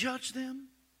you not judge them?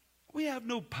 We have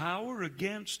no power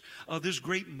against this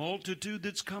great multitude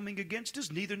that's coming against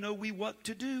us. Neither know we what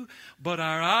to do, but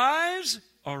our eyes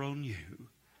are on you.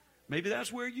 Maybe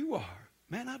that's where you are.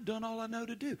 Man, I've done all I know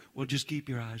to do. Well, just keep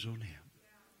your eyes on him.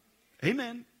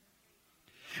 Amen.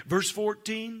 Verse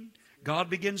 14, God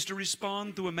begins to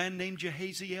respond through a man named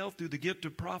Jehaziel through the gift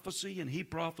of prophecy, and he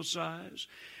prophesies.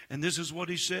 And this is what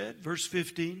he said, verse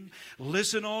 15,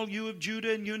 listen all you of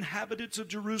Judah and you inhabitants of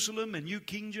Jerusalem and you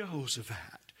King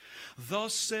Jehoshaphat.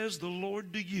 Thus says the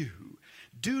Lord to you,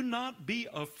 do not be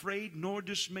afraid nor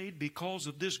dismayed because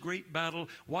of this great battle.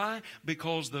 Why?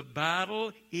 Because the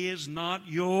battle is not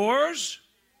yours,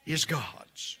 it's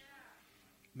God's.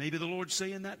 Maybe the Lord's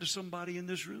saying that to somebody in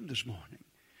this room this morning.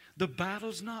 The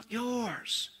battle's not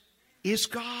yours. It's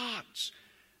God's.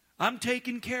 I'm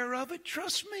taking care of it.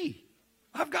 Trust me.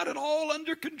 I've got it all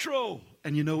under control.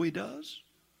 And you know he does.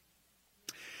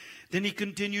 Then he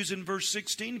continues in verse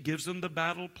 16, gives them the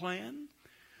battle plan.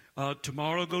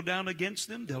 Tomorrow go down against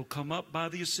them. They'll come up by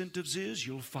the ascent of Ziz.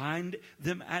 You'll find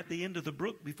them at the end of the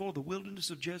brook before the wilderness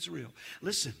of Jezreel.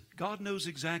 Listen, God knows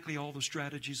exactly all the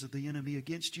strategies of the enemy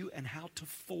against you and how to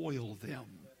foil them.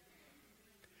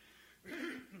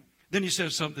 Then he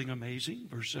says something amazing,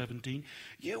 verse 17.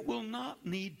 You will not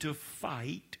need to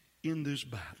fight in this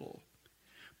battle.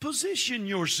 Position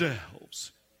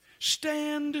yourselves.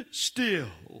 Stand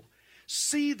still.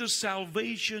 See the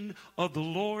salvation of the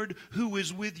Lord who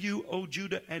is with you, O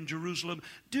Judah and Jerusalem.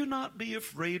 Do not be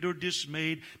afraid or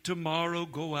dismayed. Tomorrow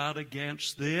go out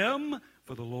against them,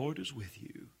 for the Lord is with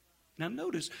you. Now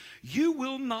notice, you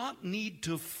will not need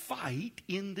to fight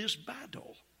in this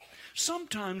battle.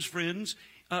 Sometimes, friends,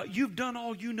 you've done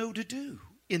all you know to do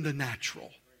in the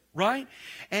natural, right?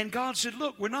 And God said,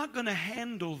 look, we're not going to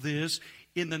handle this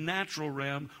in the natural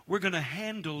realm. We're going to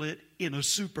handle it in a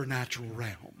supernatural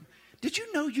realm. Did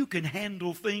you know you can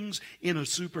handle things in a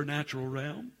supernatural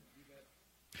realm?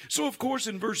 So, of course,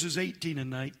 in verses 18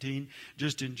 and 19,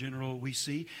 just in general, we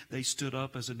see they stood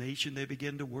up as a nation. They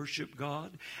began to worship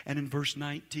God. And in verse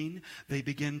 19, they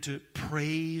began to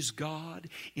praise God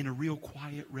in a real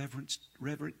quiet, reverent,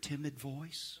 timid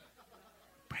voice.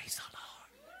 Praise the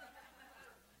Lord.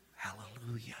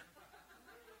 Hallelujah.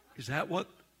 Is that what?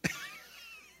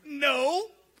 No.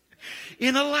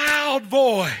 In a loud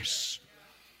voice.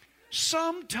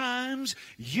 Sometimes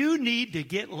you need to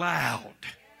get loud.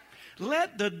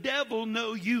 Let the devil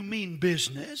know you mean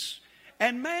business.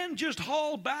 And man, just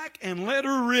haul back and let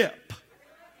her rip.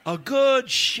 A good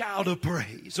shout of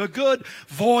praise. A good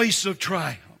voice of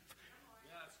triumph.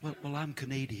 Well, I'm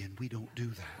Canadian. We don't do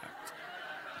that.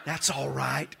 That's all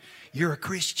right. You're a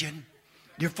Christian.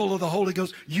 You're full of the Holy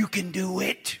Ghost. You can do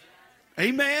it.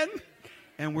 Amen.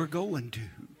 And we're going to.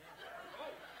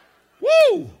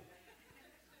 Woo!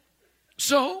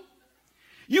 So,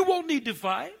 you won't need to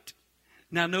fight.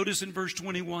 Now notice in verse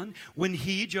 21, when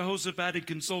he, Jehoshaphat, had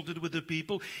consulted with the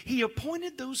people, he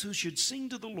appointed those who should sing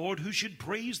to the Lord, who should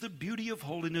praise the beauty of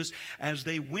holiness as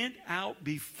they went out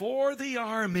before the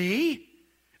army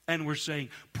and were saying,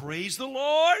 praise the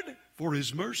Lord, for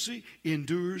his mercy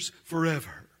endures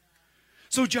forever.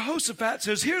 So Jehoshaphat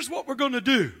says, here's what we're going to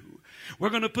do. We're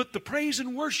going to put the praise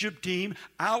and worship team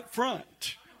out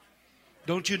front.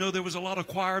 Don't you know there was a lot of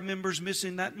choir members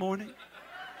missing that morning?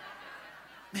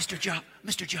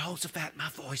 Mr. Jehoshaphat, my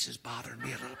voice is bothering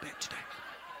me a little bit today.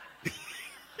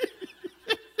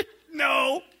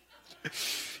 No.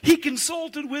 He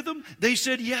consulted with them. They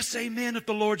said, yes, amen. If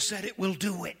the Lord said it, we'll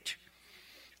do it.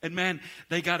 And man,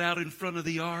 they got out in front of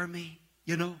the army,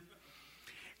 you know.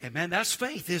 And man, that's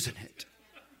faith, isn't it?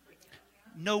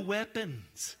 No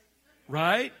weapons,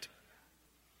 right?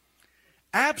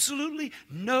 Absolutely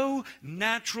no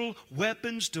natural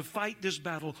weapons to fight this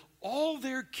battle. All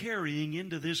they're carrying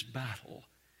into this battle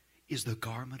is the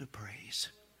garment of praise.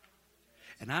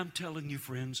 And I'm telling you,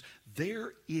 friends,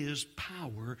 there is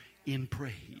power in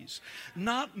praise.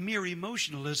 Not mere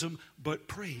emotionalism, but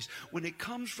praise. When it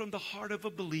comes from the heart of a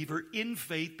believer in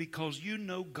faith, because you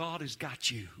know God has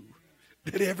got you,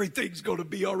 that everything's going to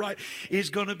be all right. It's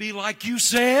going to be like you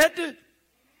said.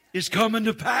 It's coming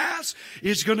to pass.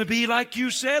 It's going to be like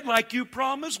you said, like you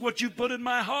promised, what you put in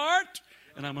my heart.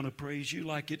 And I'm going to praise you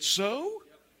like it's so,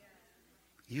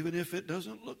 even if it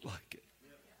doesn't look like it.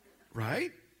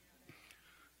 Right?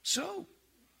 So,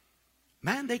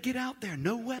 man, they get out there,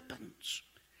 no weapons.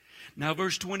 Now,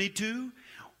 verse 22,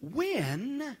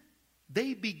 when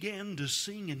they began to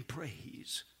sing and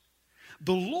praise,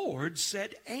 the Lord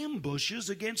set ambushes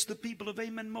against the people of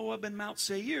Ammon, Moab, and Mount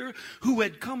Seir, who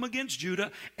had come against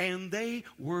Judah, and they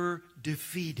were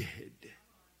defeated.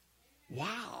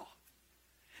 Wow.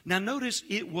 Now notice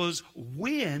it was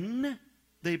when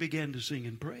they began to sing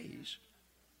and praise.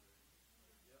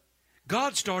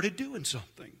 God started doing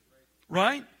something,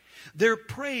 right? Their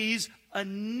praise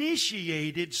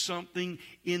initiated something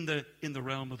in the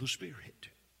realm of the Spirit.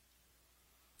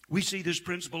 We see this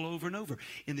principle over and over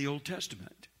in the Old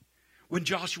Testament. When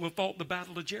Joshua fought the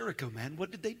battle of Jericho, man,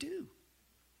 what did they do?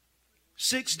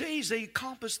 6 days they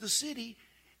encompassed the city,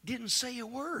 didn't say a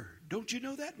word. Don't you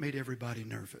know that made everybody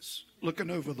nervous, looking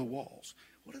over the walls?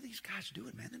 What are these guys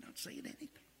doing, man? They're not saying anything.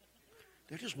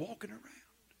 They're just walking around,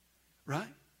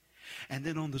 right? And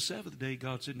then on the seventh day,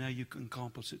 God said, now you can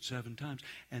encompass it 7 times.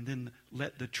 And then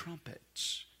let the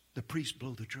trumpets, the priests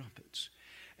blow the trumpets.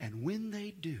 And when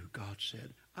they do, God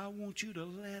said, I want you to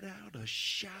let out a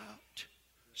shout,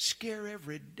 scare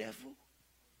every devil.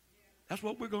 That's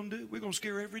what we're going to do. We're going to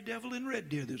scare every devil in Red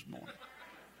Deer this morning.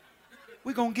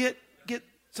 We're going to get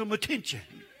some attention.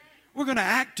 We're going to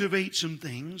activate some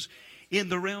things in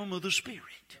the realm of the Spirit.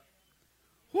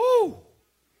 Woo!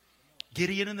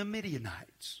 Gideon and the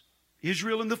Midianites,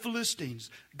 Israel and the Philistines.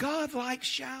 God likes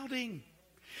shouting.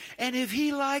 And if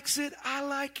He likes it, I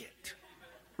like it.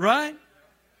 Right?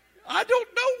 I don't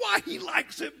know why He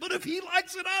likes it, but if He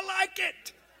likes it, I like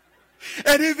it.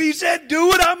 And if He said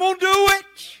do it, I'm going to do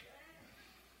it.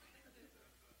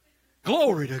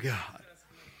 Glory to God.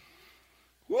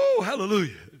 Whoa,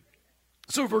 hallelujah.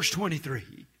 So verse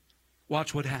 23.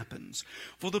 Watch what happens.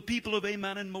 For the people of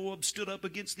Ammon and Moab stood up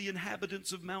against the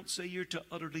inhabitants of Mount Seir to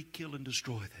utterly kill and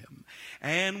destroy them.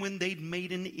 And when they'd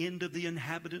made an end of the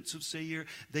inhabitants of Seir,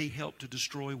 they helped to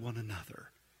destroy one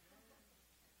another.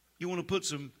 You want to put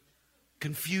some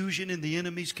confusion in the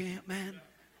enemy's camp, man?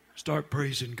 Start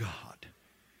praising God.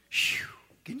 Whew.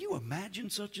 Can you imagine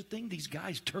such a thing? These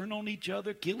guys turn on each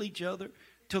other, kill each other,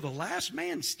 till the last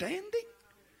man standing?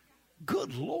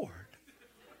 Good Lord.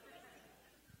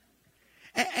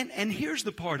 And here's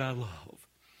the part I love.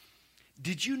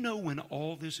 Did you know when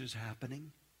all this is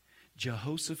happening,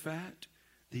 Jehoshaphat,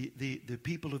 the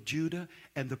people of Judah,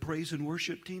 and the praise and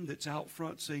worship team that's out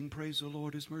front saying, praise the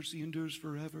Lord, His mercy endures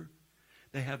forever,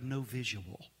 they have no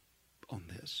visual on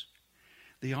this.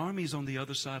 The armies on the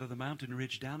other side of the mountain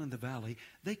ridge down in the valley,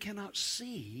 they cannot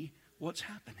see what's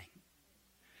happening.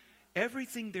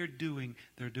 Everything they're doing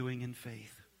in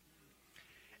faith.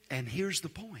 And here's the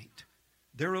point.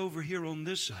 They're over here on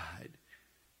this side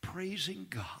praising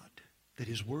God that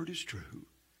His word is true,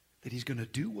 that He's going to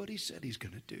do what He said He's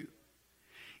going to do.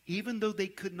 Even though they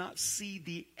could not see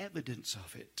the evidence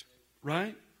of it,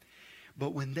 right?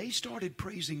 But when they started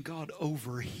praising God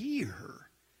over here,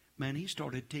 man, He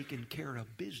started taking care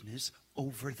of business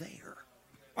over there.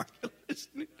 Are you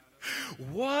listening?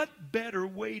 What better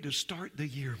way to start the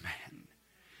year,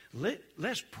 man?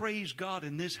 Let's praise God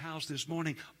in this house this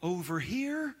morning over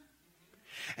here.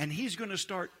 And He's going to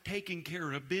start taking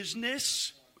care of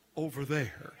business over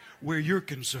there where you're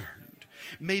concerned.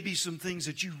 Maybe some things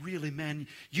that you really, man,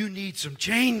 you need some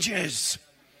changes.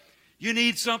 You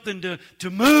need something to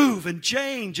move and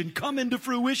change and come into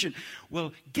fruition.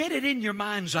 Well, get it in your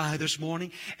mind's eye this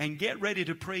morning and get ready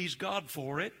to praise God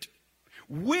for it.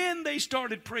 When they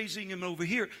started praising Him over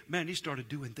here, man, He started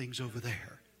doing things over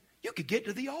there. You could get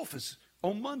to the office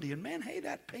on Monday and, man, hey,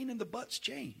 that pain in the butt's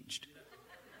changed.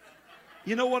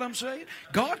 You know what I'm saying?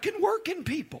 God can work in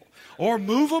people or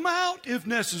move them out if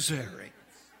necessary.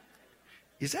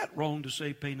 Is that wrong to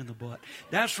say pain in the butt?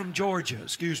 That's from Georgia,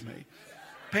 excuse me.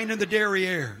 Pain in the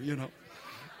derriere, you know.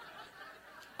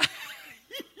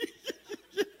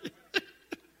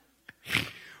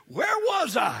 Where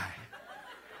was I?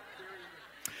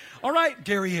 All right,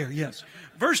 derriere, yes.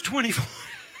 Verse 24.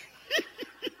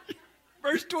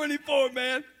 Verse 24,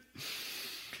 man.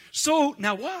 So,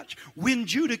 now watch. When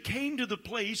Judah came to the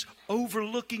place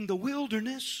overlooking the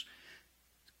wilderness,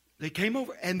 they came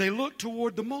over and they looked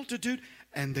toward the multitude,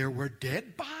 and there were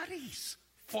dead bodies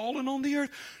fallen on the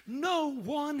earth. No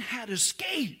one had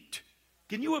escaped.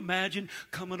 Can you imagine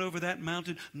coming over that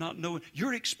mountain not knowing?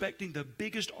 You're expecting the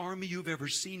biggest army you've ever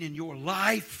seen in your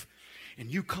life, and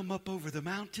you come up over the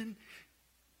mountain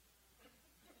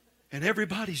and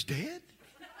everybody's dead?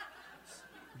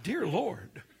 Dear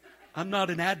Lord, I'm not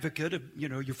an advocate of,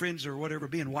 your friends or whatever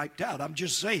being wiped out. I'm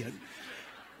just saying,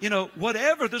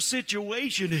 whatever the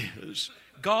situation is,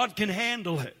 God can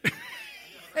handle it.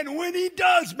 And when He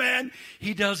does, man,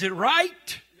 He does it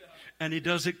right, and He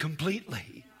does it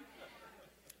completely.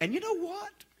 And you know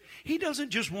what? He doesn't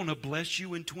just want to bless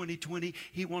you in 2020.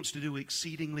 He wants to do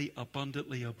exceedingly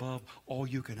abundantly above all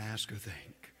you can ask or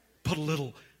think. Put a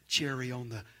little cherry on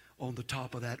the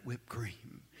top of that whipped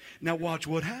cream. Now watch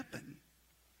what happened.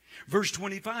 Verse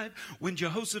 25, when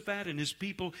Jehoshaphat and his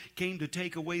people came to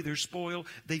take away their spoil,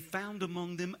 they found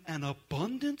among them an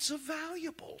abundance of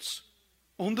valuables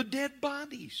on the dead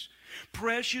bodies,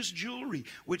 precious jewelry,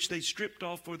 which they stripped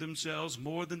off for themselves,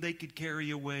 more than they could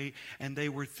carry away. And they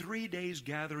were 3 days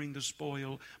gathering the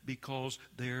spoil because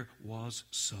there was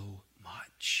so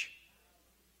much.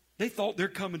 They thought they're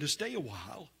coming to stay a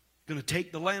while, going to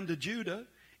take the land of Judah.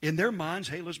 In their minds,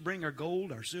 hey, let's bring our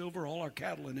gold, our silver, all our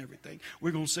cattle and everything. We're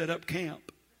going to set up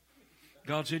camp.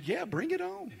 God said, yeah, bring it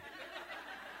on.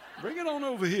 Bring it on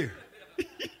over here.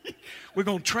 We're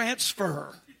going to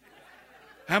transfer.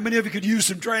 How many of you could use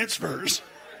some transfers?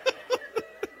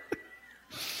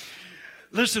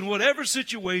 Listen, whatever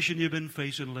situation you've been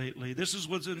facing lately, this is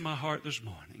what's in my heart this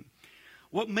morning.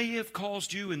 What may have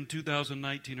caused you in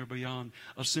 2019 or beyond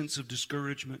a sense of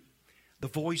discouragement, the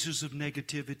voices of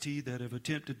negativity that have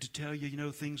attempted to tell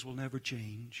you, things will never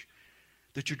change,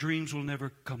 that your dreams will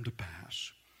never come to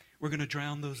pass. We're going to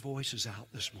drown those voices out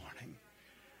this morning.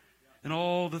 And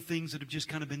all the things that have just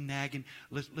kind of been nagging,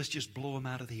 let's just blow them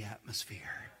out of the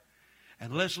atmosphere.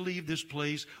 And let's leave this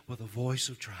place with a voice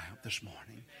of triumph this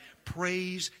morning.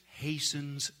 Praise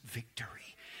hastens victory.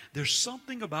 There's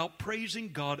something about praising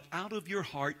God out of your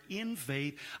heart in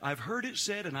faith. I've heard it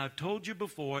said, and I've told you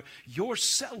before, your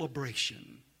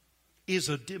celebration is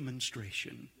a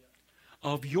demonstration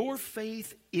of your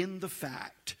faith in the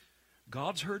fact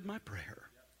God's heard my prayer,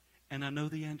 and I know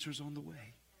the answer's on the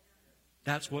way.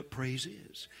 That's what praise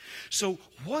is. So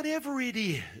whatever it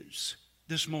is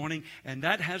this morning, and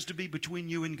that has to be between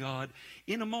you and God,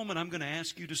 in a moment I'm going to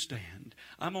ask you to stand.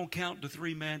 I'm going to count to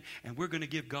 3, man, and we're going to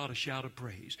give God a shout of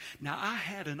praise. Now, I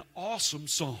had an awesome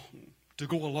song to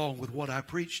go along with what I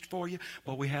preached for you,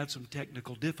 but we had some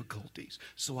technical difficulties,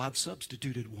 so I've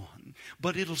substituted one.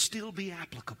 But it'll still be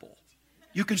applicable.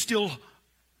 You can still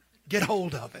get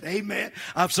hold of it. Amen.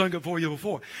 I've sung it for you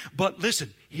before. But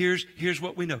listen, here's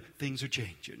what we know. Things are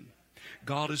changing.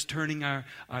 God is turning our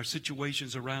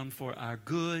situations around for our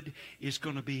good. It's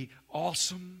going to be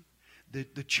awesome.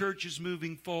 The church is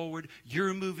moving forward.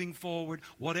 You're moving forward.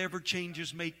 Whatever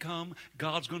changes may come,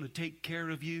 God's going to take care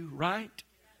of you, right?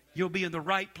 You'll be in the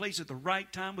right place at the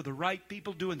right time with the right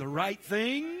people doing the right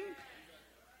thing.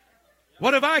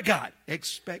 What have I got?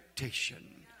 Expectation.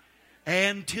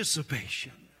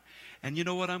 Anticipation. And you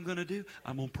know what I'm going to do?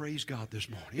 I'm going to praise God this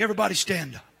morning. Everybody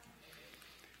stand up.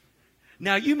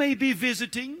 Now, you may be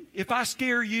visiting. If I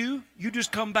scare you, you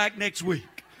just come back next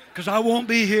week because I won't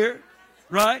be here,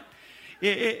 right?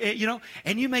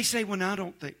 And you may say, well, I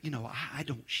don't think, I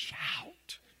don't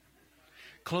shout.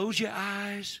 Close your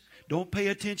eyes. Don't pay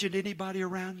attention to anybody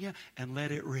around you and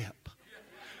let it rip.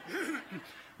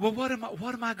 Well, what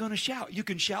am I going to shout? You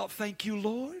can shout, thank you,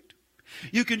 Lord.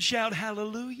 You can shout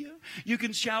hallelujah. You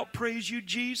can shout praise you,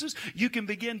 Jesus. You can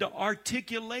begin to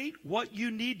articulate what you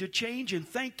need to change and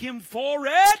thank Him for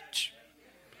it.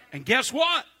 And guess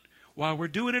what? While we're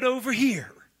doing it over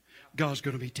here, God's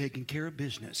going to be taking care of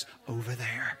business over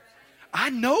there. I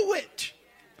know it.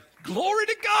 Glory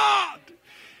to God.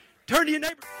 Turn to your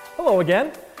neighbor. Hello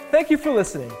again. Thank you for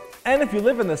listening. And if you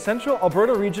live in the central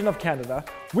Alberta region of Canada,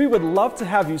 we would love to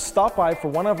have you stop by for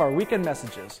one of our weekend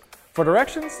messages. For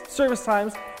directions, service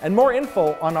times, and more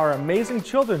info on our amazing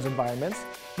children's environments,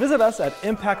 visit us at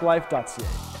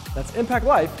impactlife.ca. That's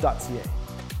impactlife.ca.